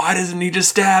podcast, "Why doesn't he just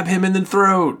stab him in the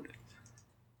throat?"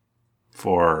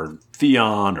 For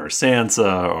Theon or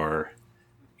Sansa or...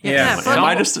 Yeah. fuck Am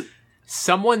I you. just...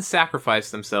 Someone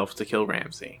sacrificed themselves to kill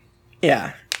Ramsey.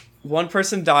 Yeah. One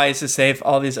person dies to save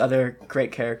all these other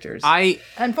great characters.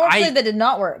 Unfortunately, that did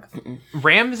not work.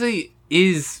 Ramsey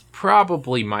is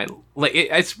probably my like.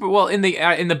 It's well in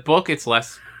the book it's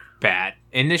less bad.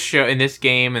 In this show, in this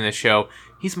game, in the show,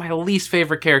 he's my least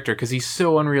favorite character because he's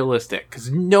so unrealistic. Because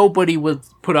nobody would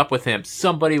put up with him.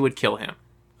 Somebody would kill him.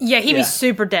 Yeah, he'd Yeah. be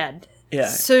super dead. yeah.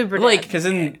 Super dead. Like, Because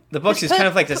in the books, he's kind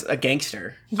of like a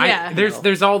gangster. yeah.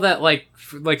 There's all that like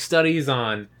studies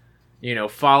on,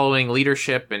 following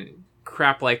leadership and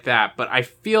crap like that. But I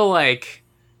feel like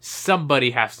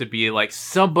somebody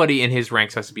in his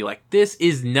ranks has to be like, this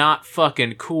is not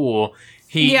fucking cool.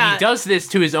 He does this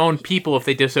to his own people if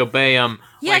they disobey him.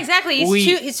 Yeah, Like, exactly.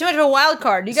 He's too much of a wild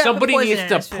card. You got somebody poison needs in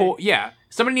to his food. pull. Yeah,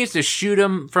 somebody needs to shoot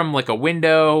him from like a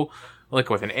window, like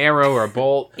with an arrow or a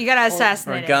bolt. You gotta Or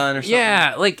assassinate a gun or something.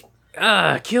 Yeah, like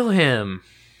kill him.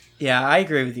 Yeah, I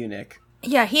agree with you, Nick.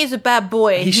 him. Yeah, he's a bad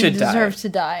boy. He should die. deserves to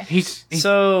die. He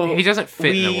doesn't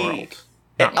fit in the world.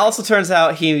 It also turns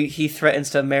out he threatens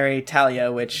to marry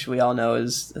Talia, which we all know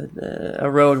is a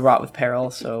road wrought with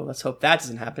peril. So let's hope that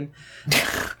doesn't happen.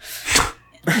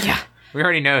 Yeah. We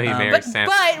already know he married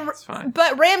Sansa. It's fine.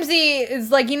 But Ramsey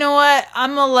is like, you know what?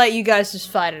 I'm gonna let you guys just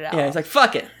fight it out. Yeah, he's like,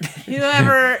 fuck it.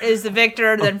 Whoever is the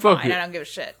victor, then fuck fine. it. I don't give a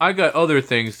shit. I got other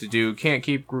things to do. Can't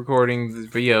keep recording the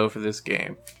video for this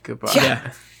game. Goodbye.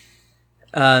 Yeah.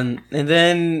 And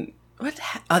then what?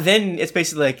 Then it's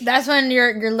basically like That's when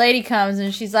your lady comes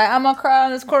and she's like, I'm gonna cry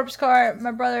on this corpse cart.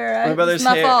 My brother, my brother's it's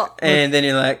my here, fault. and then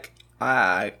you're like,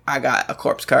 I got a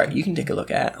corpse cart you can take a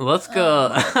look at. Let's go.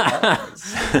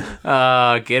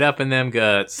 Get up in them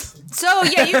guts. So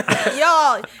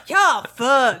yeah, y'all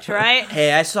fucked, right?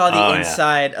 Hey, I saw the Oh, yeah.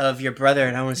 inside of your brother,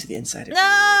 and I want to see the inside of you.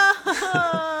 No.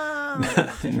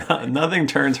 Nothing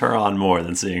turns her on more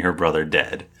than seeing her brother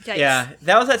dead. Yikes. Yeah,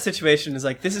 that was that situation. Is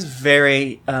like, this is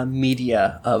very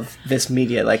media of this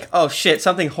media. Like, oh shit,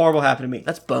 something horrible happened to me.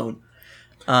 That's bone.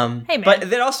 Hey, man. But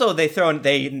then also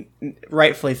they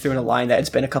rightfully threw in a line that it's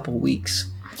been a couple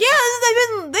weeks. Yeah,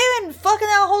 they've been fucking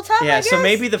that whole time. Yeah, I so guess.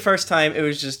 maybe the first time it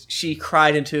was just she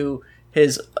cried into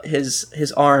his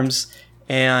arms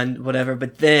and whatever,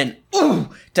 but then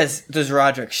does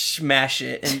Roderick smash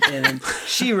it and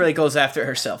she really goes after it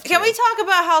herself. Can too. we talk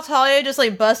about how Talia just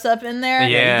like busts up in there?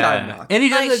 you gotta Yeah. knock. And he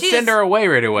Like, doesn't she send just- her away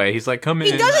right away. He's like, come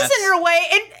in. He doesn't send her away,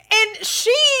 and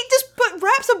she just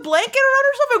wraps a blanket around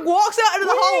herself and walks out into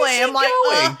the hallway. I'm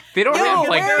like, They don't yo, have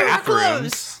like where are your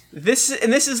bathrooms. This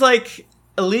is like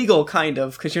illegal kind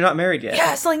of because you're not married yet.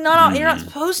 yeah, it's like not. You're not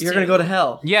supposed to. You're gonna go to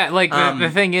hell. Yeah, like the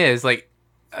thing is, like,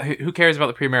 who cares about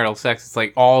the premarital sex? It's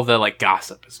like all the like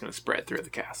gossip is going to spread through the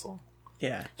castle.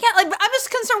 Yeah, Yeah, like I'm just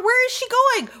concerned. Where is she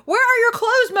going? Where are your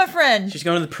clothes, my friend? she's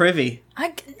going to the privy.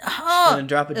 Gonna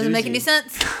drop a doesn't make doozy. any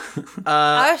sense.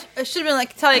 I should have been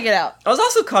like, Talia, get out. I was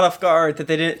also caught off guard that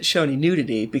they didn't show any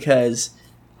nudity because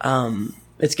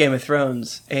it's Game of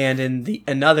Thrones, and in the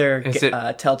another Is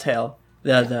it- Telltale,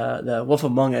 the Wolf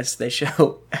Among Us, they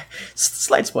show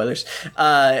slight spoilers.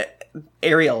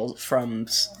 Ariel from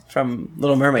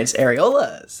Little Mermaid's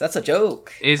Areolas. That's a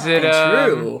joke. Is it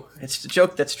True. It's a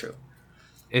joke that's true.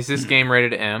 Is this game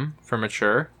rated M for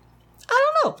mature?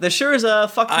 I don't know. There sure is a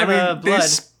fuck I ton mean, of they blood.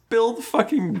 spilled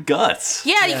fucking guts.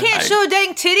 Yeah, you can't show a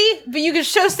dang titty, but you can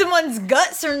show someone's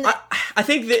guts or. I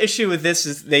think the issue with this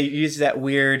is they use that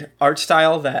weird art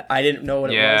style that I didn't know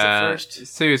what it was at Yeah. first.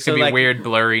 So it's gonna be like- weird,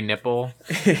 blurry nipple.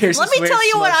 Here's Let this me weird tell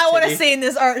you what smudged I want to titty. see in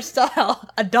this art style: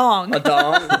 a dong. A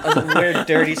dong, a weird,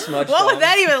 dirty, smudged What dong. would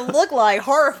that even look like?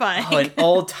 Horrifying. Oh, an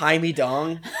old-timey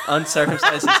dong,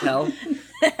 uncircumcised as hell.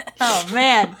 Oh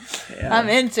man, Yeah, I'm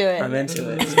into it. I'm into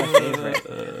it. It's my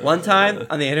favorite. One time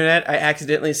on the internet, I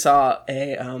accidentally saw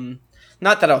a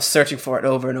not that I was searching for it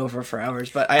over and over for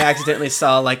hours, but I accidentally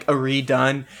saw like a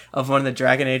redone of one of the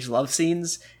Dragon Age love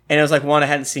scenes, and it was like one I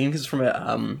hadn't seen because it's from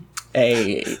a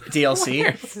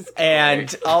DLC,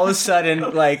 and all of a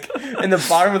sudden, like in the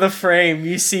bottom of the frame,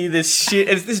 you see this shit.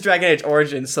 It's this Dragon Age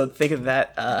Origins, so think of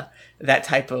that that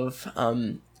type of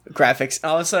graphics. And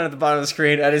all of a sudden, at the bottom of the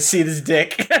screen, I just see this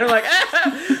dick, and I'm like,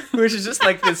 which is just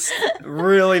like this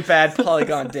really bad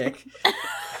polygon dick.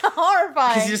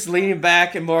 Horrifying. He's just leaning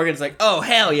back, and Morgan's like, "Oh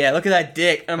hell yeah, look at that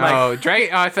dick!" And I'm like, Oh,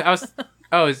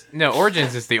 Dragon. No,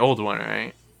 Origins is the old one,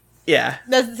 right? "Yeah."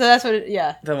 That's what.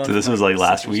 Yeah. The one So this from was like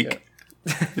last 6 years week. ago.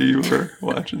 You were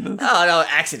watching this. Oh no,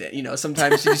 accident. You know,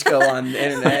 sometimes you just go on the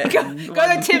internet. Go and-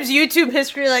 to Tim's YouTube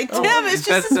history. Like Tim, it's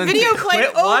just this that's- video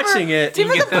played quit over. watching it. Tim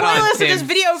You has can a get that on playlist of this Tim's-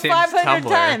 video Tim's 500 Tumblr.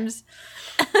 times.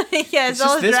 Yeah, It's it's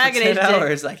all just this for Dragon 10 Age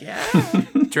hours. Like, yeah,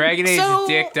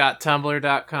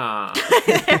 DragonAgeDick.tumblr.com.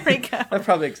 dick. There we go. that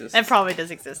probably exists. That probably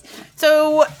does exist.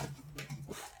 So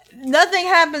nothing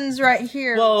happens right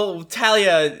here. Well,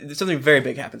 Talia, something very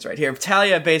big happens right here.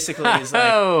 Talia basically is like,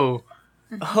 Oh,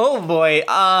 "Oh boy,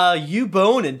 you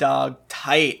boning, dog,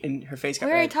 tight," and her face got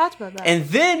we already red. talked about that. And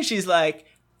then she's like,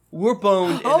 "We're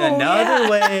boned in Oh, another yeah.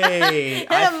 way." in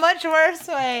a much worse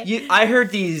way. I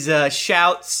heard these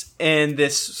shouts and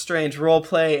this strange role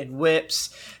play and whips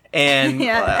and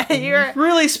Yeah, you're-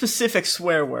 really specific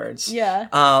swear words.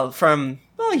 Yeah. From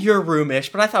your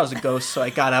room-ish, but I thought it was a ghost, so I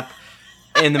got up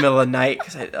in the middle of the night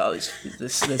because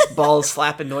this ball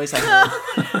slapping noise I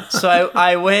heard. So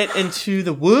I went into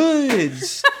the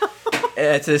woods.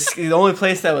 It's the only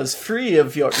place that was free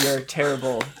of your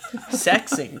terrible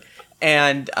sexing.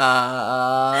 And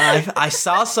I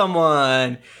saw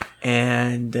someone,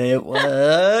 and it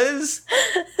was.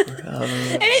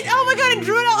 And oh my god, it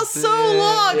drew it out so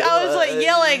long. I was like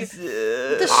yelling,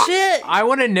 the shit. I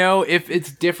want to know if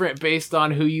it's different based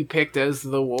on who you picked as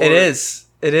the war. It is.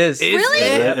 It is. Really?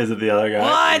 Is it the other guy?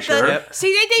 What? You sure? The-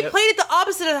 See, they played it the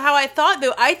opposite of how I thought,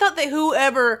 though. I thought that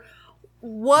whoever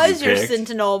was You your picked?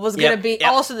 sentinel was going to be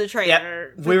Yep. also the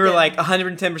traitor. Yep. We were But like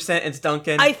 110%. It's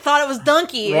Duncan. I thought it was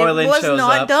Donkey. Royland It was shows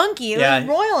not up. Donkey. It Yeah. was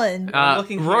Royland. I'm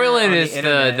looking here Royland on the is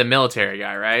internet. the military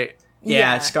guy, right? yeah,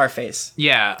 Yeah. Scarface.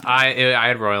 Yeah, I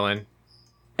had Royland.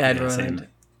 Ed Yeah, Royland. same.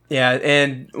 Yeah,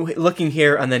 and looking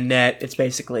here on the net, it's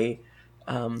basically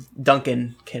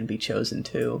Duncan can be chosen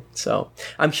too. So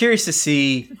I'm curious to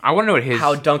see I want to know what his.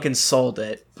 how Duncan sold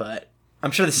it, but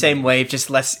I'm sure the same wave, just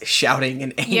less shouting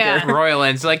and anger. Yeah.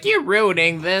 Royland's like, you're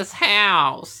ruining this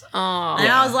house. Oh. And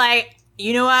I was like,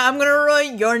 you know what? I'm gonna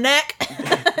ruin your neck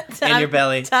And your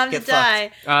belly. Time Get to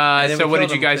die. then So we what killed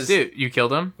did you him guys 'cause- do? You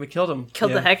killed him? We killed him.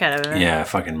 Killed the heck out of him. Yeah,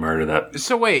 fucking murder that.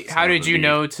 So wait, how Son did of you a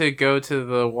know to go to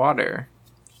the water?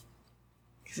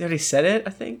 He already said it, I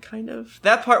think, kind of.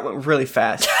 That part went really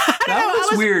fast. That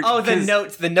was weird. Oh, the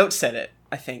 'cause- note said it,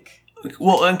 I think.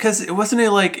 Well, and because it wasn't it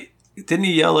like. Didn't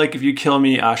he yell like, if you kill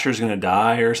me, Asher's gonna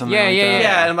die or something Yeah, like yeah, that?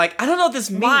 Yeah, and I'm like, I don't know what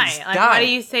this means. Why? Like, Die. why do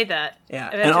you say that? Yeah.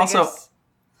 Eventually, And also, I guess-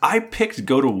 I picked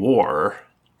go to war,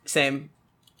 Same.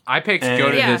 I picked go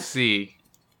to Yeah. the sea.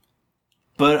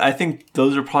 but I think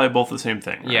those are probably both the same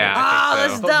thing. Right? Yeah. Oh, I think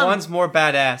that's so. But dumb. one's more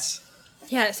badass.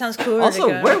 Yeah, it sounds cooler. Also,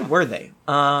 to go. where were they?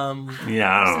 Yeah,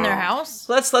 I don't in know. their house?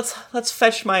 Let's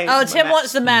fetch my. Oh, my Tim map.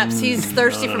 wants the maps. He's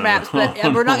thirsty for maps, but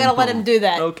we're not gonna let him do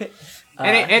that. Okay.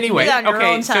 Anyway, do that on your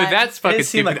okay, own so time. that's fucking Didn't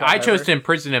seem stupid. like I chose whatever. to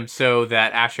imprison him so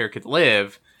that Asher could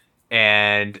live,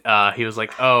 and he was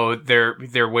like, "Oh,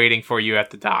 they're waiting for you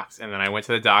at the docks." And then I went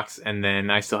to the docks, and then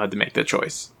I still had to make the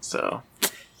choice. So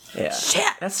Yeah.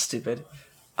 Shit. That's stupid.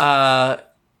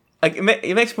 Like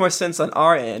it makes more sense on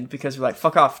our end because we're like,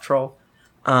 fuck off, troll.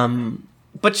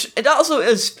 But it also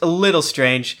is a little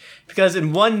strange because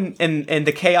in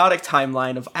the chaotic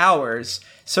timeline of ours,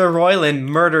 Sir Royland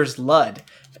murders Ludd.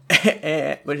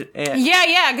 Yeah,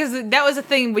 because that was the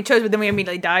thing we chose, but then we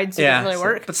immediately died, so it didn't really so-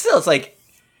 work. But still, it's like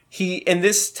he in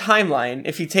this timeline.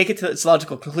 If you take it to its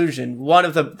logical conclusion, one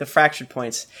of the fractured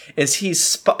points is he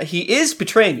is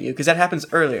betraying you because that happens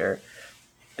earlier.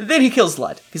 And then he kills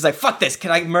Ludd. He's like, "Fuck this! Can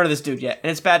I murder this dude yet?"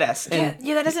 And it's badass. And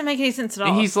Yeah, that doesn't make any sense at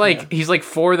all. he's like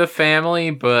for the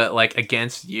family, but like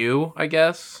against you, I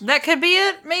guess. That could be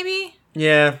it, maybe.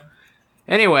 yeah.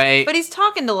 Anyway, But he's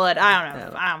talking to Lud. I don't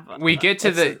know. I don't. we get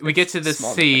to the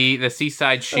small the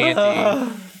seaside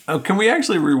shanty. Oh, can we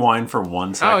actually rewind for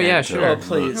 1 second? Oh, yeah, to sure. Oh,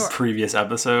 please. the previous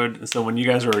episode. So when you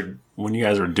guys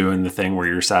were doing the thing where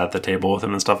you're sat at the table with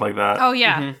him and stuff like that, Oh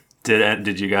yeah.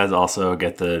 did you guys also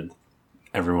get the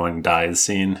everyone dies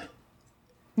scene?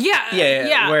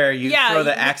 Yeah. Where you yeah, throw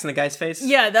the axe in the guy's face.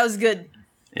 Yeah, that was good.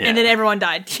 Yeah. And then everyone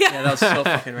died. Yeah. Yeah, that was so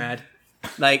fucking rad.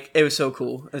 Like, it was so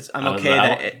cool. I'm I was- okay I-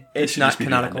 that it's should not just be the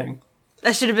canonical. ending.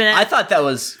 That should have been it. I thought that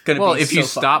was going to Well, be if you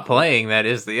so stop fucking playing, that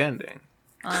is the ending.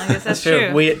 I guess that's cool.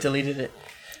 true. We deleted it.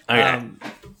 Okay,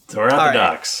 so we're at all the right.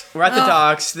 docks. We're at the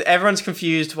docks. Everyone's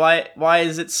confused. Why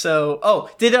is it so... Oh,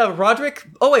 did Roderick...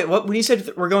 Oh, wait, what? When you said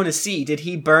we're going to sea, did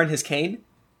he burn his cane?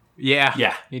 Yeah,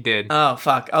 Yeah. he did. Oh,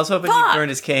 fuck. I was hoping Fuck. he burned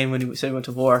his cane when he said he went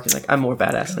to war. Because, like, I'm more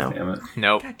badass now. Damn it.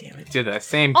 Nope. God damn it. Did that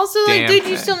same. Also, like, damn dude, you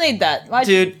thing. still need that. Why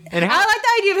Dude. And I how, like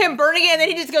the idea of him burning it, and then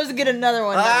he just goes to get another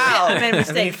one. Wow. I made a And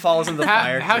then he mistake. falls in the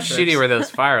fire. how shitty were those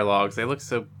fire logs? They look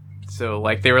so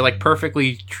like they were like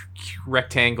perfectly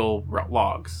rectangle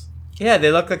logs. Yeah,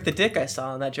 they look like the dick I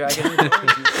saw on that dragon.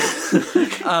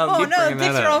 Oh keep no, bringing the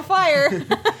picture that up. on fire.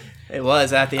 It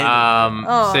was at the end.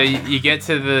 Oh. So you get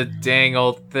to the dang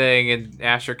old thing, and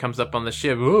Asher comes up on the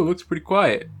ship. Oh, it looks pretty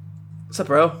quiet. What's up,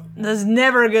 bro? That's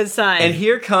never a good sign. And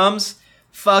here comes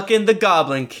fucking the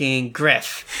Goblin King,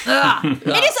 Griff. Ugh. And his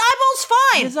eyeball's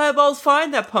fine. His eyeballs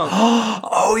fine, that punk.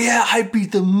 Oh yeah, I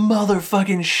beat the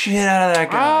motherfucking shit out of that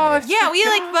guy. Yeah, we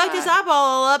like bugged his eyeball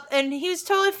all up, and he was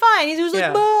totally fine. He was like,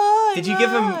 Yeah. bye. Did you give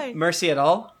bye." him mercy at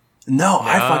all? No,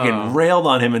 I fucking railed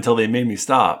on him until they made me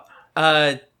stop.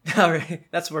 All right.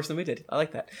 That's worse than we did. I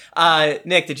like that.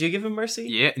 Nick, did you give him mercy?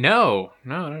 Yeah, no,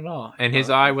 not at all. And his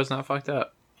eye was not fucked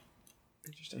up.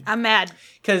 Interesting. I'm mad.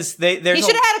 Because He should have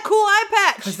had a cool eye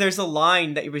patch. Because there's a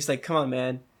line that he was like, "Come on,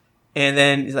 man," and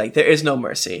then he's like, "There is no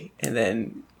mercy," and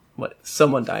then what?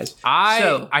 Someone dies.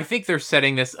 So- I think they're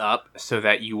setting this up so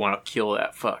that you want to kill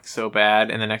that fuck so bad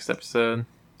in the next episode.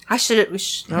 I should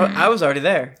have. I was already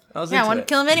there. I was Yeah, I into want to it.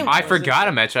 kill him anyway. I forgot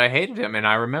him, I hated him, and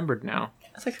I remembered now.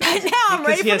 It's like, Now I'm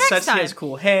ready because he for has next He time. has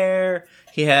cool hair.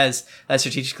 He has a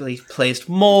strategically placed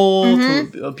mole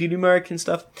Mm-hmm. to a beauty mark and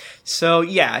stuff. So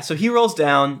yeah, so he rolls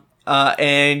down,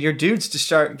 and your dudes just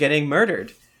start getting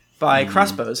murdered by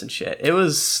crossbows and shit. It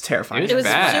was terrifying. It It was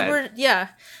bad. super, yeah.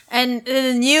 And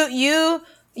then you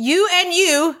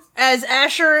as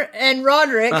Asher and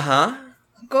Roderick Uh-huh.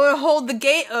 go to hold the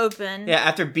gate open. Yeah,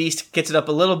 after Beast gets it up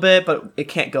a little bit, but it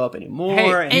can't go up anymore.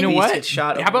 Hey, and you know Beast what? gets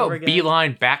shot How over and about over again.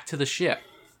 beeline back to the ship?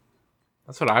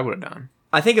 That's what I would have done.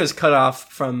 I think it was cut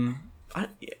off from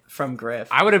Griff.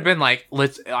 I would have been like,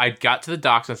 I got to the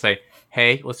docks and say,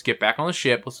 hey, let's get back on the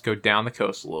ship. Let's go down the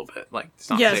coast a little bit. Like, it's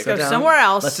not Yes, safe. go Down. somewhere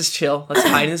else. Let's just chill. Let's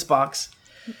hide in this box.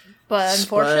 But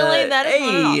unfortunately, But, that is not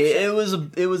an hey,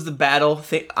 option. it was the battle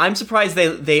thing. I'm surprised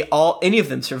any of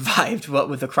them survived. What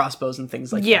with the crossbows and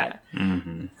things like Yeah.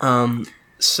 that.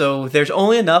 so there's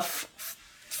only enough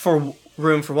for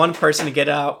room for one person to get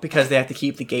out because they have to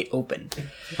keep the gate open.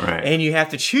 Right. And you have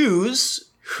to choose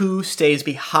who stays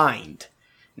behind.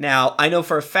 Now, I know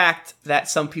for a fact that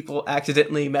some people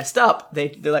accidentally messed up.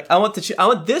 They're like, I want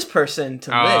this person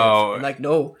to live. I'm like,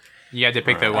 no. You had to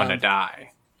pick the one to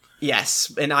die.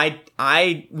 Yes, and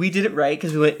we did it right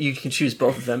because we went. You can choose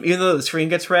both of them, even though the screen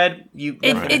gets red.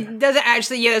 It doesn't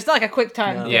actually. Yeah, it's not like a quick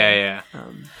time. No. thing. Yeah.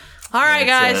 All right,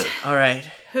 That's guys. it. All right.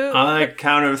 On a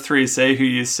count of 3, say who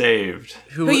you saved.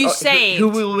 Who you saved. Who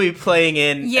we will be playing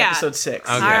in Yeah. episode 6.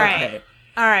 Okay. All right.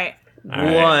 All right. All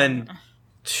right. 1,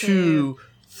 2,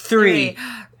 3.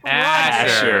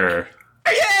 Asher.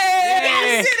 Yay!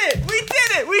 Yay! We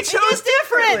did it! We chose It's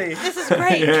different. differently. This is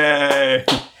great. Yay.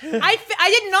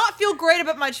 I did not feel great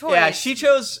about my choice. Yeah, she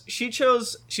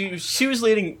was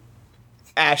leading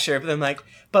Asher, but I'm like,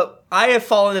 but I have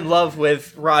fallen in love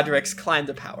with Roderick's climb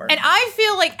to power. And I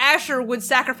feel like Asher would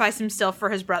sacrifice himself for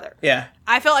his brother. yeah.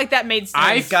 I felt like that made sense.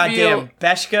 I Goddamn, feel-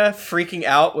 Beshka freaking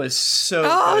out was so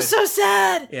oh, good. so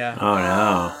sad. Yeah. Oh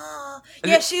no.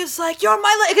 Yeah, she was like, "You're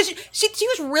my," because she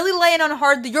was really laying on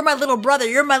hard. You're my little brother.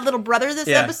 You're my little brother. This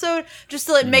Yeah. episode, just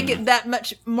to like make it that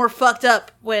much more fucked up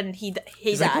when he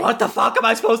He's died. like, what the fuck am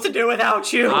I supposed to do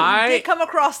without you? I He come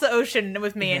across the ocean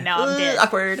with me, and now I'm dead.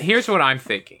 Awkward. Here's what I'm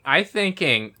thinking. I'm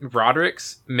thinking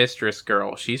Roderick's mistress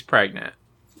girl, she's pregnant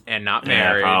and not Yeah,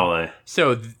 married. probably.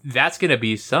 So that's going to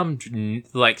be some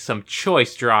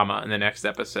choice drama in the next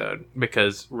episode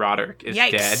because Roderick is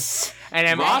Yikes. dead. And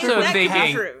I'm That also could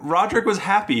thinking, true. Roderick was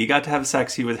happy. He got to have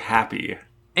sex. He was happy.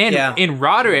 and Yeah. in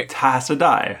Roderick, Has to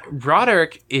die.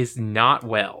 Roderick is not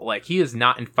well. Like, he is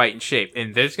not in fighting shape.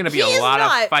 And there's going to be He a is lot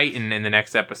not. of fighting in the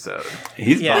next episode.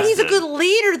 He's Yeah. But he's a busted. good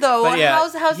leader, though. But yeah,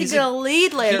 how's he he's gonna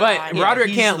lead later But on? Yeah, Roderick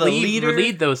he's can't the lead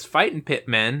leader. those fighting pit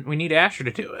men. We need Asher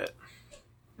to do it.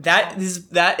 That is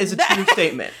a true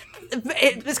statement.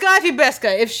 It's gotta be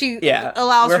Beska if she Yeah.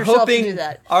 allows We're herself hoping, to do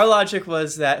that. Our logic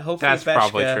was that hopefully That's Beshka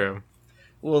probably true.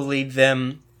 will lead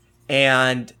them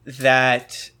and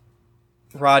that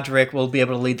Roderick will be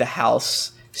able to lead the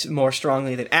house more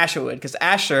strongly than Asher would, because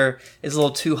Asher is a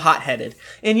little too hot-headed.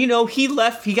 And, he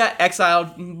got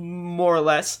exiled, more or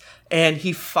less, and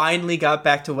he finally got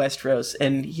back to Westeros,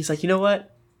 and he's like, you know what?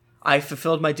 I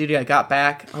fulfilled my duty, I got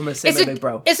back, I'm gonna save my big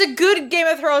bro. It's a good Game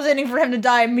of Thrones ending for him to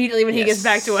die immediately when he gets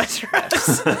back to Yes.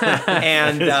 Westeros.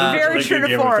 And, Very Like true in to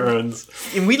Game of form. Thrones.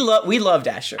 and we loved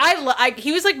Asher.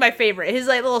 He was like my favorite. His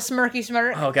like little smirky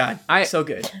smirk. Oh god, so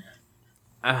good.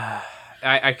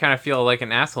 I kind of feel like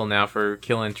an asshole now for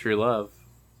killing true love.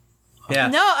 Yeah.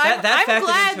 No, I'm factored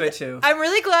glad. into it too. I'm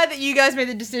really glad that you guys made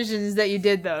the decisions that you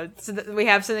did, though, so that we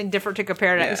have something different to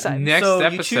compare next time. Next so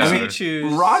episode. you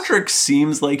choose. Roderick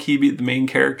seems like he'd be the main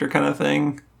character kind of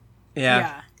thing.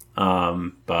 Yeah.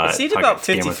 But It seemed fuck about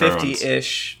Game of Thrones.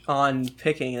 50-50-ish on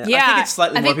picking it. I Yeah, think it's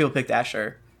slightly I more think- people picked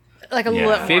Asher. Like a Yeah.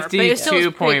 little more, but it still was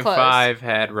pretty close. 52.5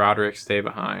 had Roderick stay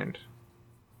behind.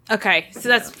 Okay, so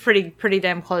that's pretty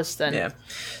damn close then. Yeah.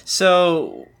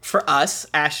 So for us,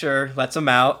 Asher lets him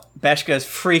out. Beshka's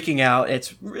freaking out.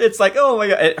 It's like, oh my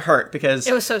god, it hurt because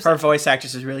It was so her sad. voice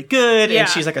actress is really good Yeah. and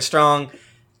she's like a strong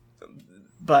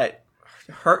but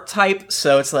hurt type.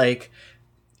 So it's like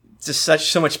just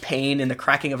so much pain in the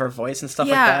cracking of her voice and stuff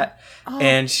Yeah. like that.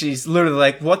 And she's literally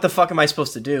like, what the fuck am I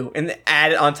supposed to do? And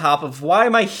add it on top of, why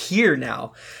am I here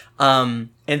now? And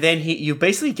then you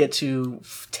basically get to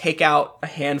take out a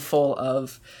handful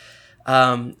of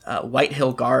White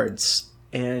Hill guards,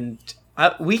 and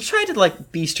we tried to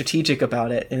like be strategic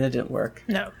about it, and it didn't work.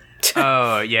 No.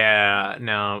 Oh yeah,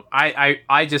 no.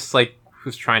 I just like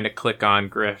was trying to click on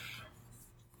Griff,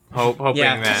 hoping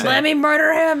Yeah. that. Let me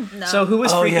murder him. No. So who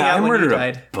was Oh freaking yeah, I out when you murdered a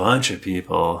died? bunch of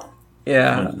people.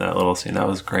 Yeah, in that little scene, that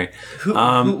was great. who Did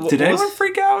what anyone was-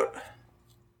 freak out?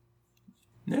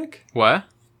 Nick, What?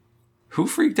 who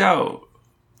freaked out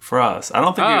for us? I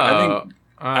don't think.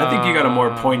 I think you got a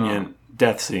more poignant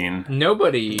death scene.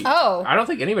 Nobody. Oh. I don't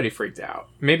think anybody freaked out.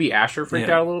 Maybe Asher freaked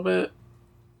Yeah. out a little bit.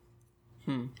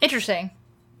 Interesting.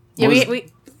 Yeah, Was-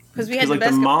 we because we had Because like the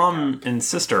best mom and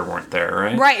sister weren't there,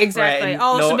 right? Right, exactly. and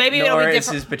Oh, so maybe it'll be Nora is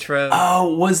different. his betrothed.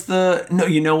 Oh, was the no?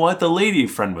 You know what? The lady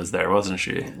friend was there, wasn't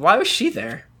she? Why was she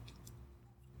there?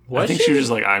 Was I think she was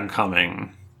just like, "I'm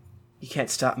coming." You can't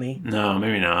stop me. No,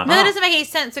 maybe not. No, that doesn't make any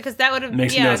sense because that would have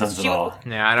Makes no sense at all.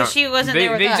 Yeah, I don't. she wasn't they,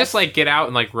 there with They us. just like get out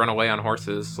and like run away on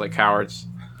horses like cowards.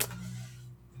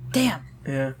 Damn.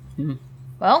 Yeah.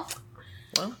 Well,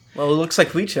 Well, it looks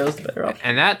like we chose the better option.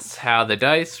 And that's how the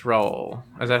dice roll.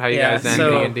 Is that how you Yeah, guys end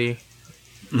so- D&D?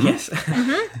 Yes.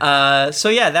 So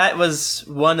yeah, that was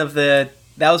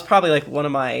probably like one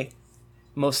of my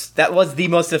that was the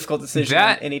most difficult decision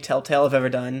That- any Telltale have ever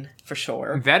done, for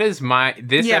sure. That is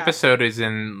this Yeah. episode is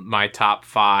in my top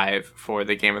 5 for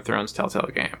the Game of Thrones Telltale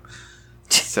game.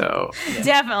 So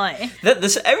Definitely.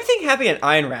 This everything happening at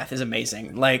Ironwrath is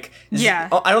amazing. Like, Yeah.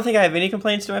 I don't think I have any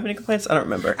complaints. Do I have any complaints? I don't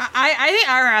remember. I think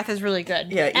Ironwrath is really good.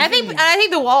 Yeah, And I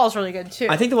think the wall is really good too.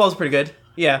 I think the wall's pretty good.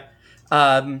 Yeah.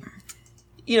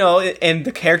 You know, and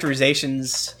the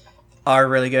characterizations are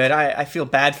really good. I feel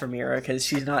bad for Mira because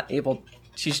she's not able.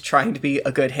 She's trying to be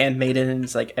a good handmaiden, and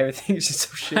it's like everything's just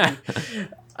so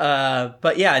shitty.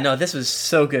 But yeah, no, this was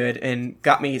so good and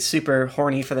got me super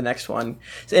horny for the next one,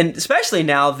 and especially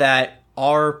now that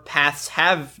our paths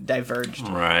have diverged.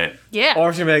 Right. yeah. Or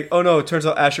it's gonna be like, oh no, it turns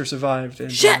out Asher survived,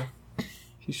 and Shit.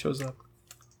 he shows up.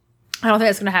 I don't think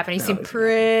that's gonna happen. He seemed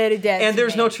pretty dead. And to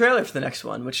there's me. no trailer for the next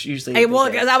one, which usually. Hey, well,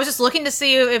 they do. because I was just looking to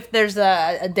see if there's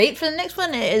a date for the next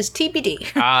one. It is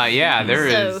TBD. yeah, there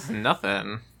So- is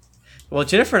nothing. Well,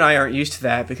 Jennifer and I aren't used to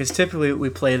that because typically we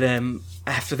play them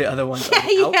after the other ones. Are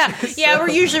out. yeah. We're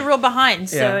usually real behind,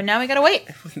 so Yeah. now we gotta wait.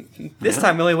 This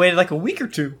time we only waited like a week or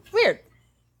two. Weird.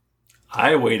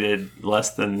 I waited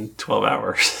less than 12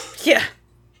 hours. Yeah.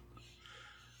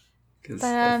 'Cause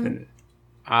But, I fin-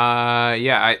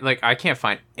 Yeah, I can't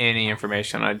find any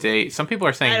information on a date. Some people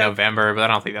are saying I don't- November, but I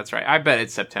don't think that's right. I bet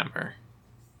it's September.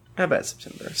 I bet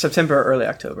September or early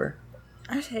October,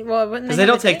 Okay, well, because they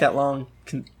don't take that long.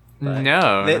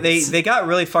 No, They got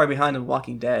really far behind on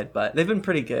Walking Dead, but they've been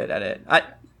pretty good at it. I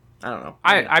don't know.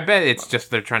 I bet it's just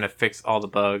they're trying to fix all the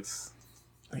bugs,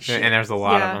 Like, shit. and there's a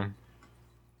lot Yeah. of them.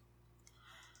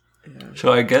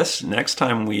 So I guess next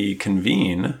time we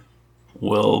convene,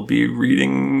 we'll be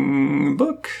reading a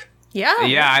book. Yeah.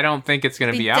 Yeah, I don't think it's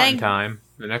going to Be be out in dang- time.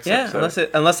 The next Yeah, episode.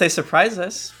 unless they surprise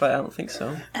us, but I don't think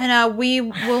so. And we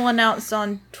will announce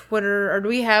on Twitter, or do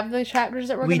we have the chapters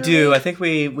that we're We gonna do. read? I think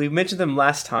we mentioned them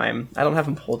last time. I don't have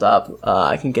them pulled up.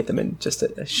 I can get them in just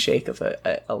a shake of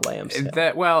a lamb's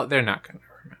tail. They're not going to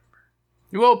remember.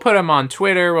 We'll put them on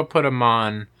Twitter. We'll put them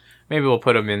on. Maybe we'll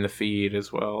put them in the feed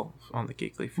as well on the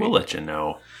Geekly feed. We'll let you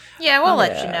know. Yeah, we'll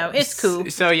let yeah. you know. It's cool.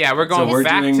 So yeah, we're going we're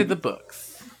back doing- to the books.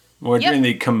 We're Yep. doing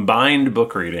the combined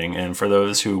book reading, and for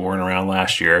those who weren't around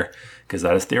last year, because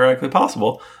that is theoretically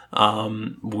possible,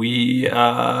 we're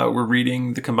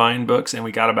reading the combined books, and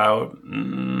we got about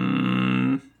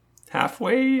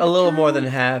halfway. A little more than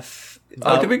half.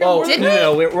 Did we go more than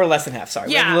no, we're less than half.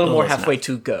 Sorry, Yeah. we're a little more Less than halfway half.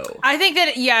 to go. I think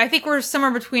I think we're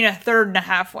somewhere between a third and a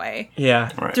halfway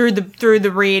Yeah, Right. through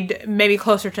the read, maybe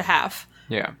closer to half.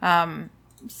 Yeah.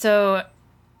 So,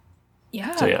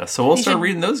 yeah. So we'll You start should-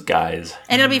 reading those guys.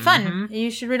 And it'll be fun. Mm-hmm.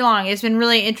 You should read along. It's been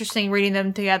really interesting reading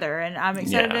them together, and I'm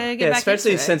excited Yeah. to get back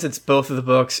especially into it. since it's both of the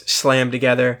books slammed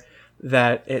together.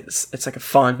 That it's like a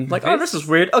fun, like, oh, this is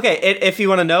weird. Okay, if you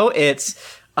want to know, it's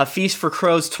A Feast for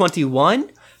Crows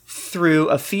 21 through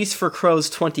A Feast for Crows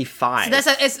 25.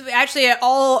 It's actually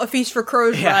all a Feast for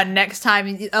Crows Yeah. run next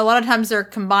time. A lot of times they're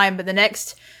combined, but the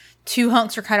next two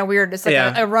hunks are kind of weird. It's like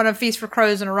Yeah. a run of Feast for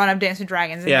Crows and a run of Dance with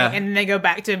Dragons, and, Yeah. and then they go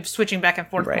back to switching back and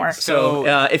forth more. Right.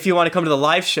 So if you want to come to the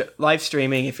live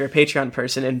streaming, if you're a Patreon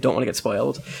person and don't want to get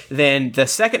spoiled, then the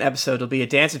second episode will be a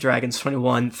Dance of Dragons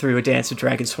 21 through a Dance of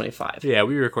Dragons 25. Yeah,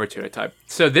 we record two at a time.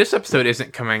 So this episode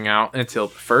isn't coming out until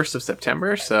the 1st of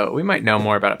September, so we might know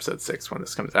more about episode 6 when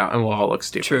this comes out, and we'll all look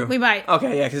stupid. True. We might.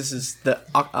 Okay, yeah, because this is the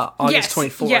August Yes,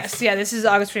 24th. Yes, yeah, this is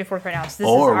August 24th right now. So this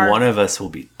Or is our, one of us will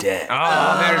be dead. Oh,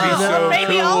 that'd be so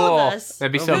maybe cool. all of us.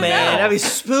 That'd be so Man, cool. that'd be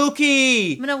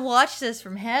spooky. I'm gonna watch this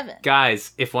from heaven.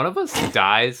 Guys, if one of us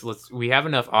dies, we have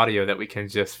enough audio that we can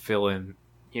just fill in,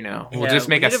 we'll Yeah, just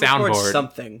make we a need to record soundboard.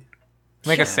 Something.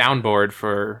 Make a soundboard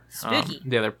for Spooky.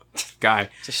 the other guy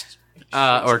Just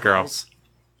or girl.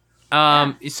 So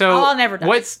I'll never die,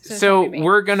 what's so it's so not gonna be me.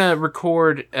 we're gonna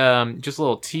record just a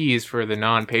little tease for the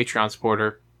non-Patreon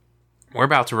supporter. We're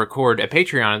about to record a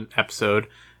Patreon episode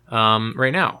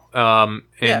right now. And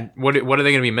Yeah. what are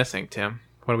they gonna be missing, Tim?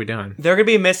 What are we doing? They're going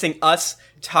to be missing us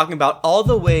talking about all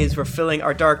the ways we're filling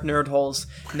our dark nerd holes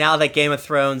now that Game of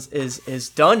Thrones is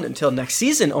done until next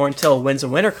season or until Winds of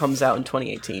Winter comes out in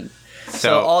 2018.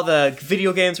 So all the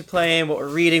video games we're playing, what we're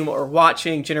reading, what we're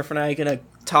watching, Jennifer and I are going to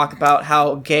talk about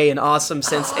how gay and awesome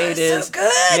Sense 8 is.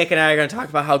 good. Nick and I are going to talk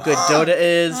about how good Dota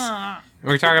is.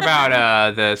 We're talking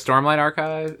about the Stormlight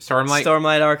Archive.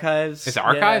 Stormlight Archives. Is it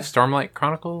Archive? Stormlight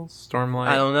Chronicles? Stormlight?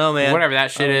 I don't know, man. Whatever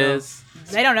that shit I don't know. is.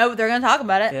 They don't know, but they're gonna talk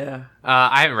about it. Yeah.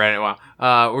 I haven't read it in a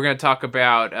while. We're going to talk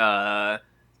about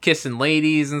kissing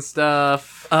ladies and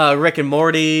stuff. Rick and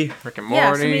Morty. Rick and Yeah,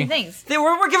 Morty. so many things.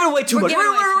 We're giving away too We're much. giving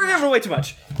away too We're giving away too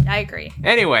much. I agree.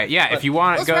 Anyway, yeah, if you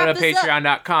want to Let's go wrap to this up.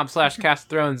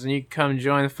 patreon.com/castthrones and you can come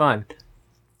join the fun.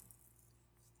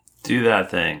 Do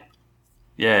that thing.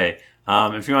 Yay.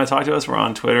 If you want to talk to us, we're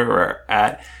on Twitter. We're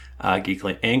at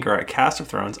Geekly Inc. or at Cast of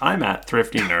Thrones. I'm at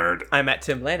Thrifty Nerd. I'm at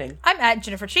Tim Lanning. I'm at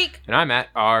Jennifer Cheek. And I'm at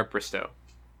R. Bristow.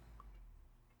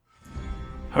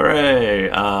 Hooray.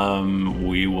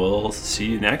 We will see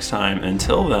you next time.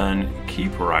 Until then,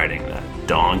 keep riding that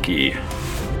donkey.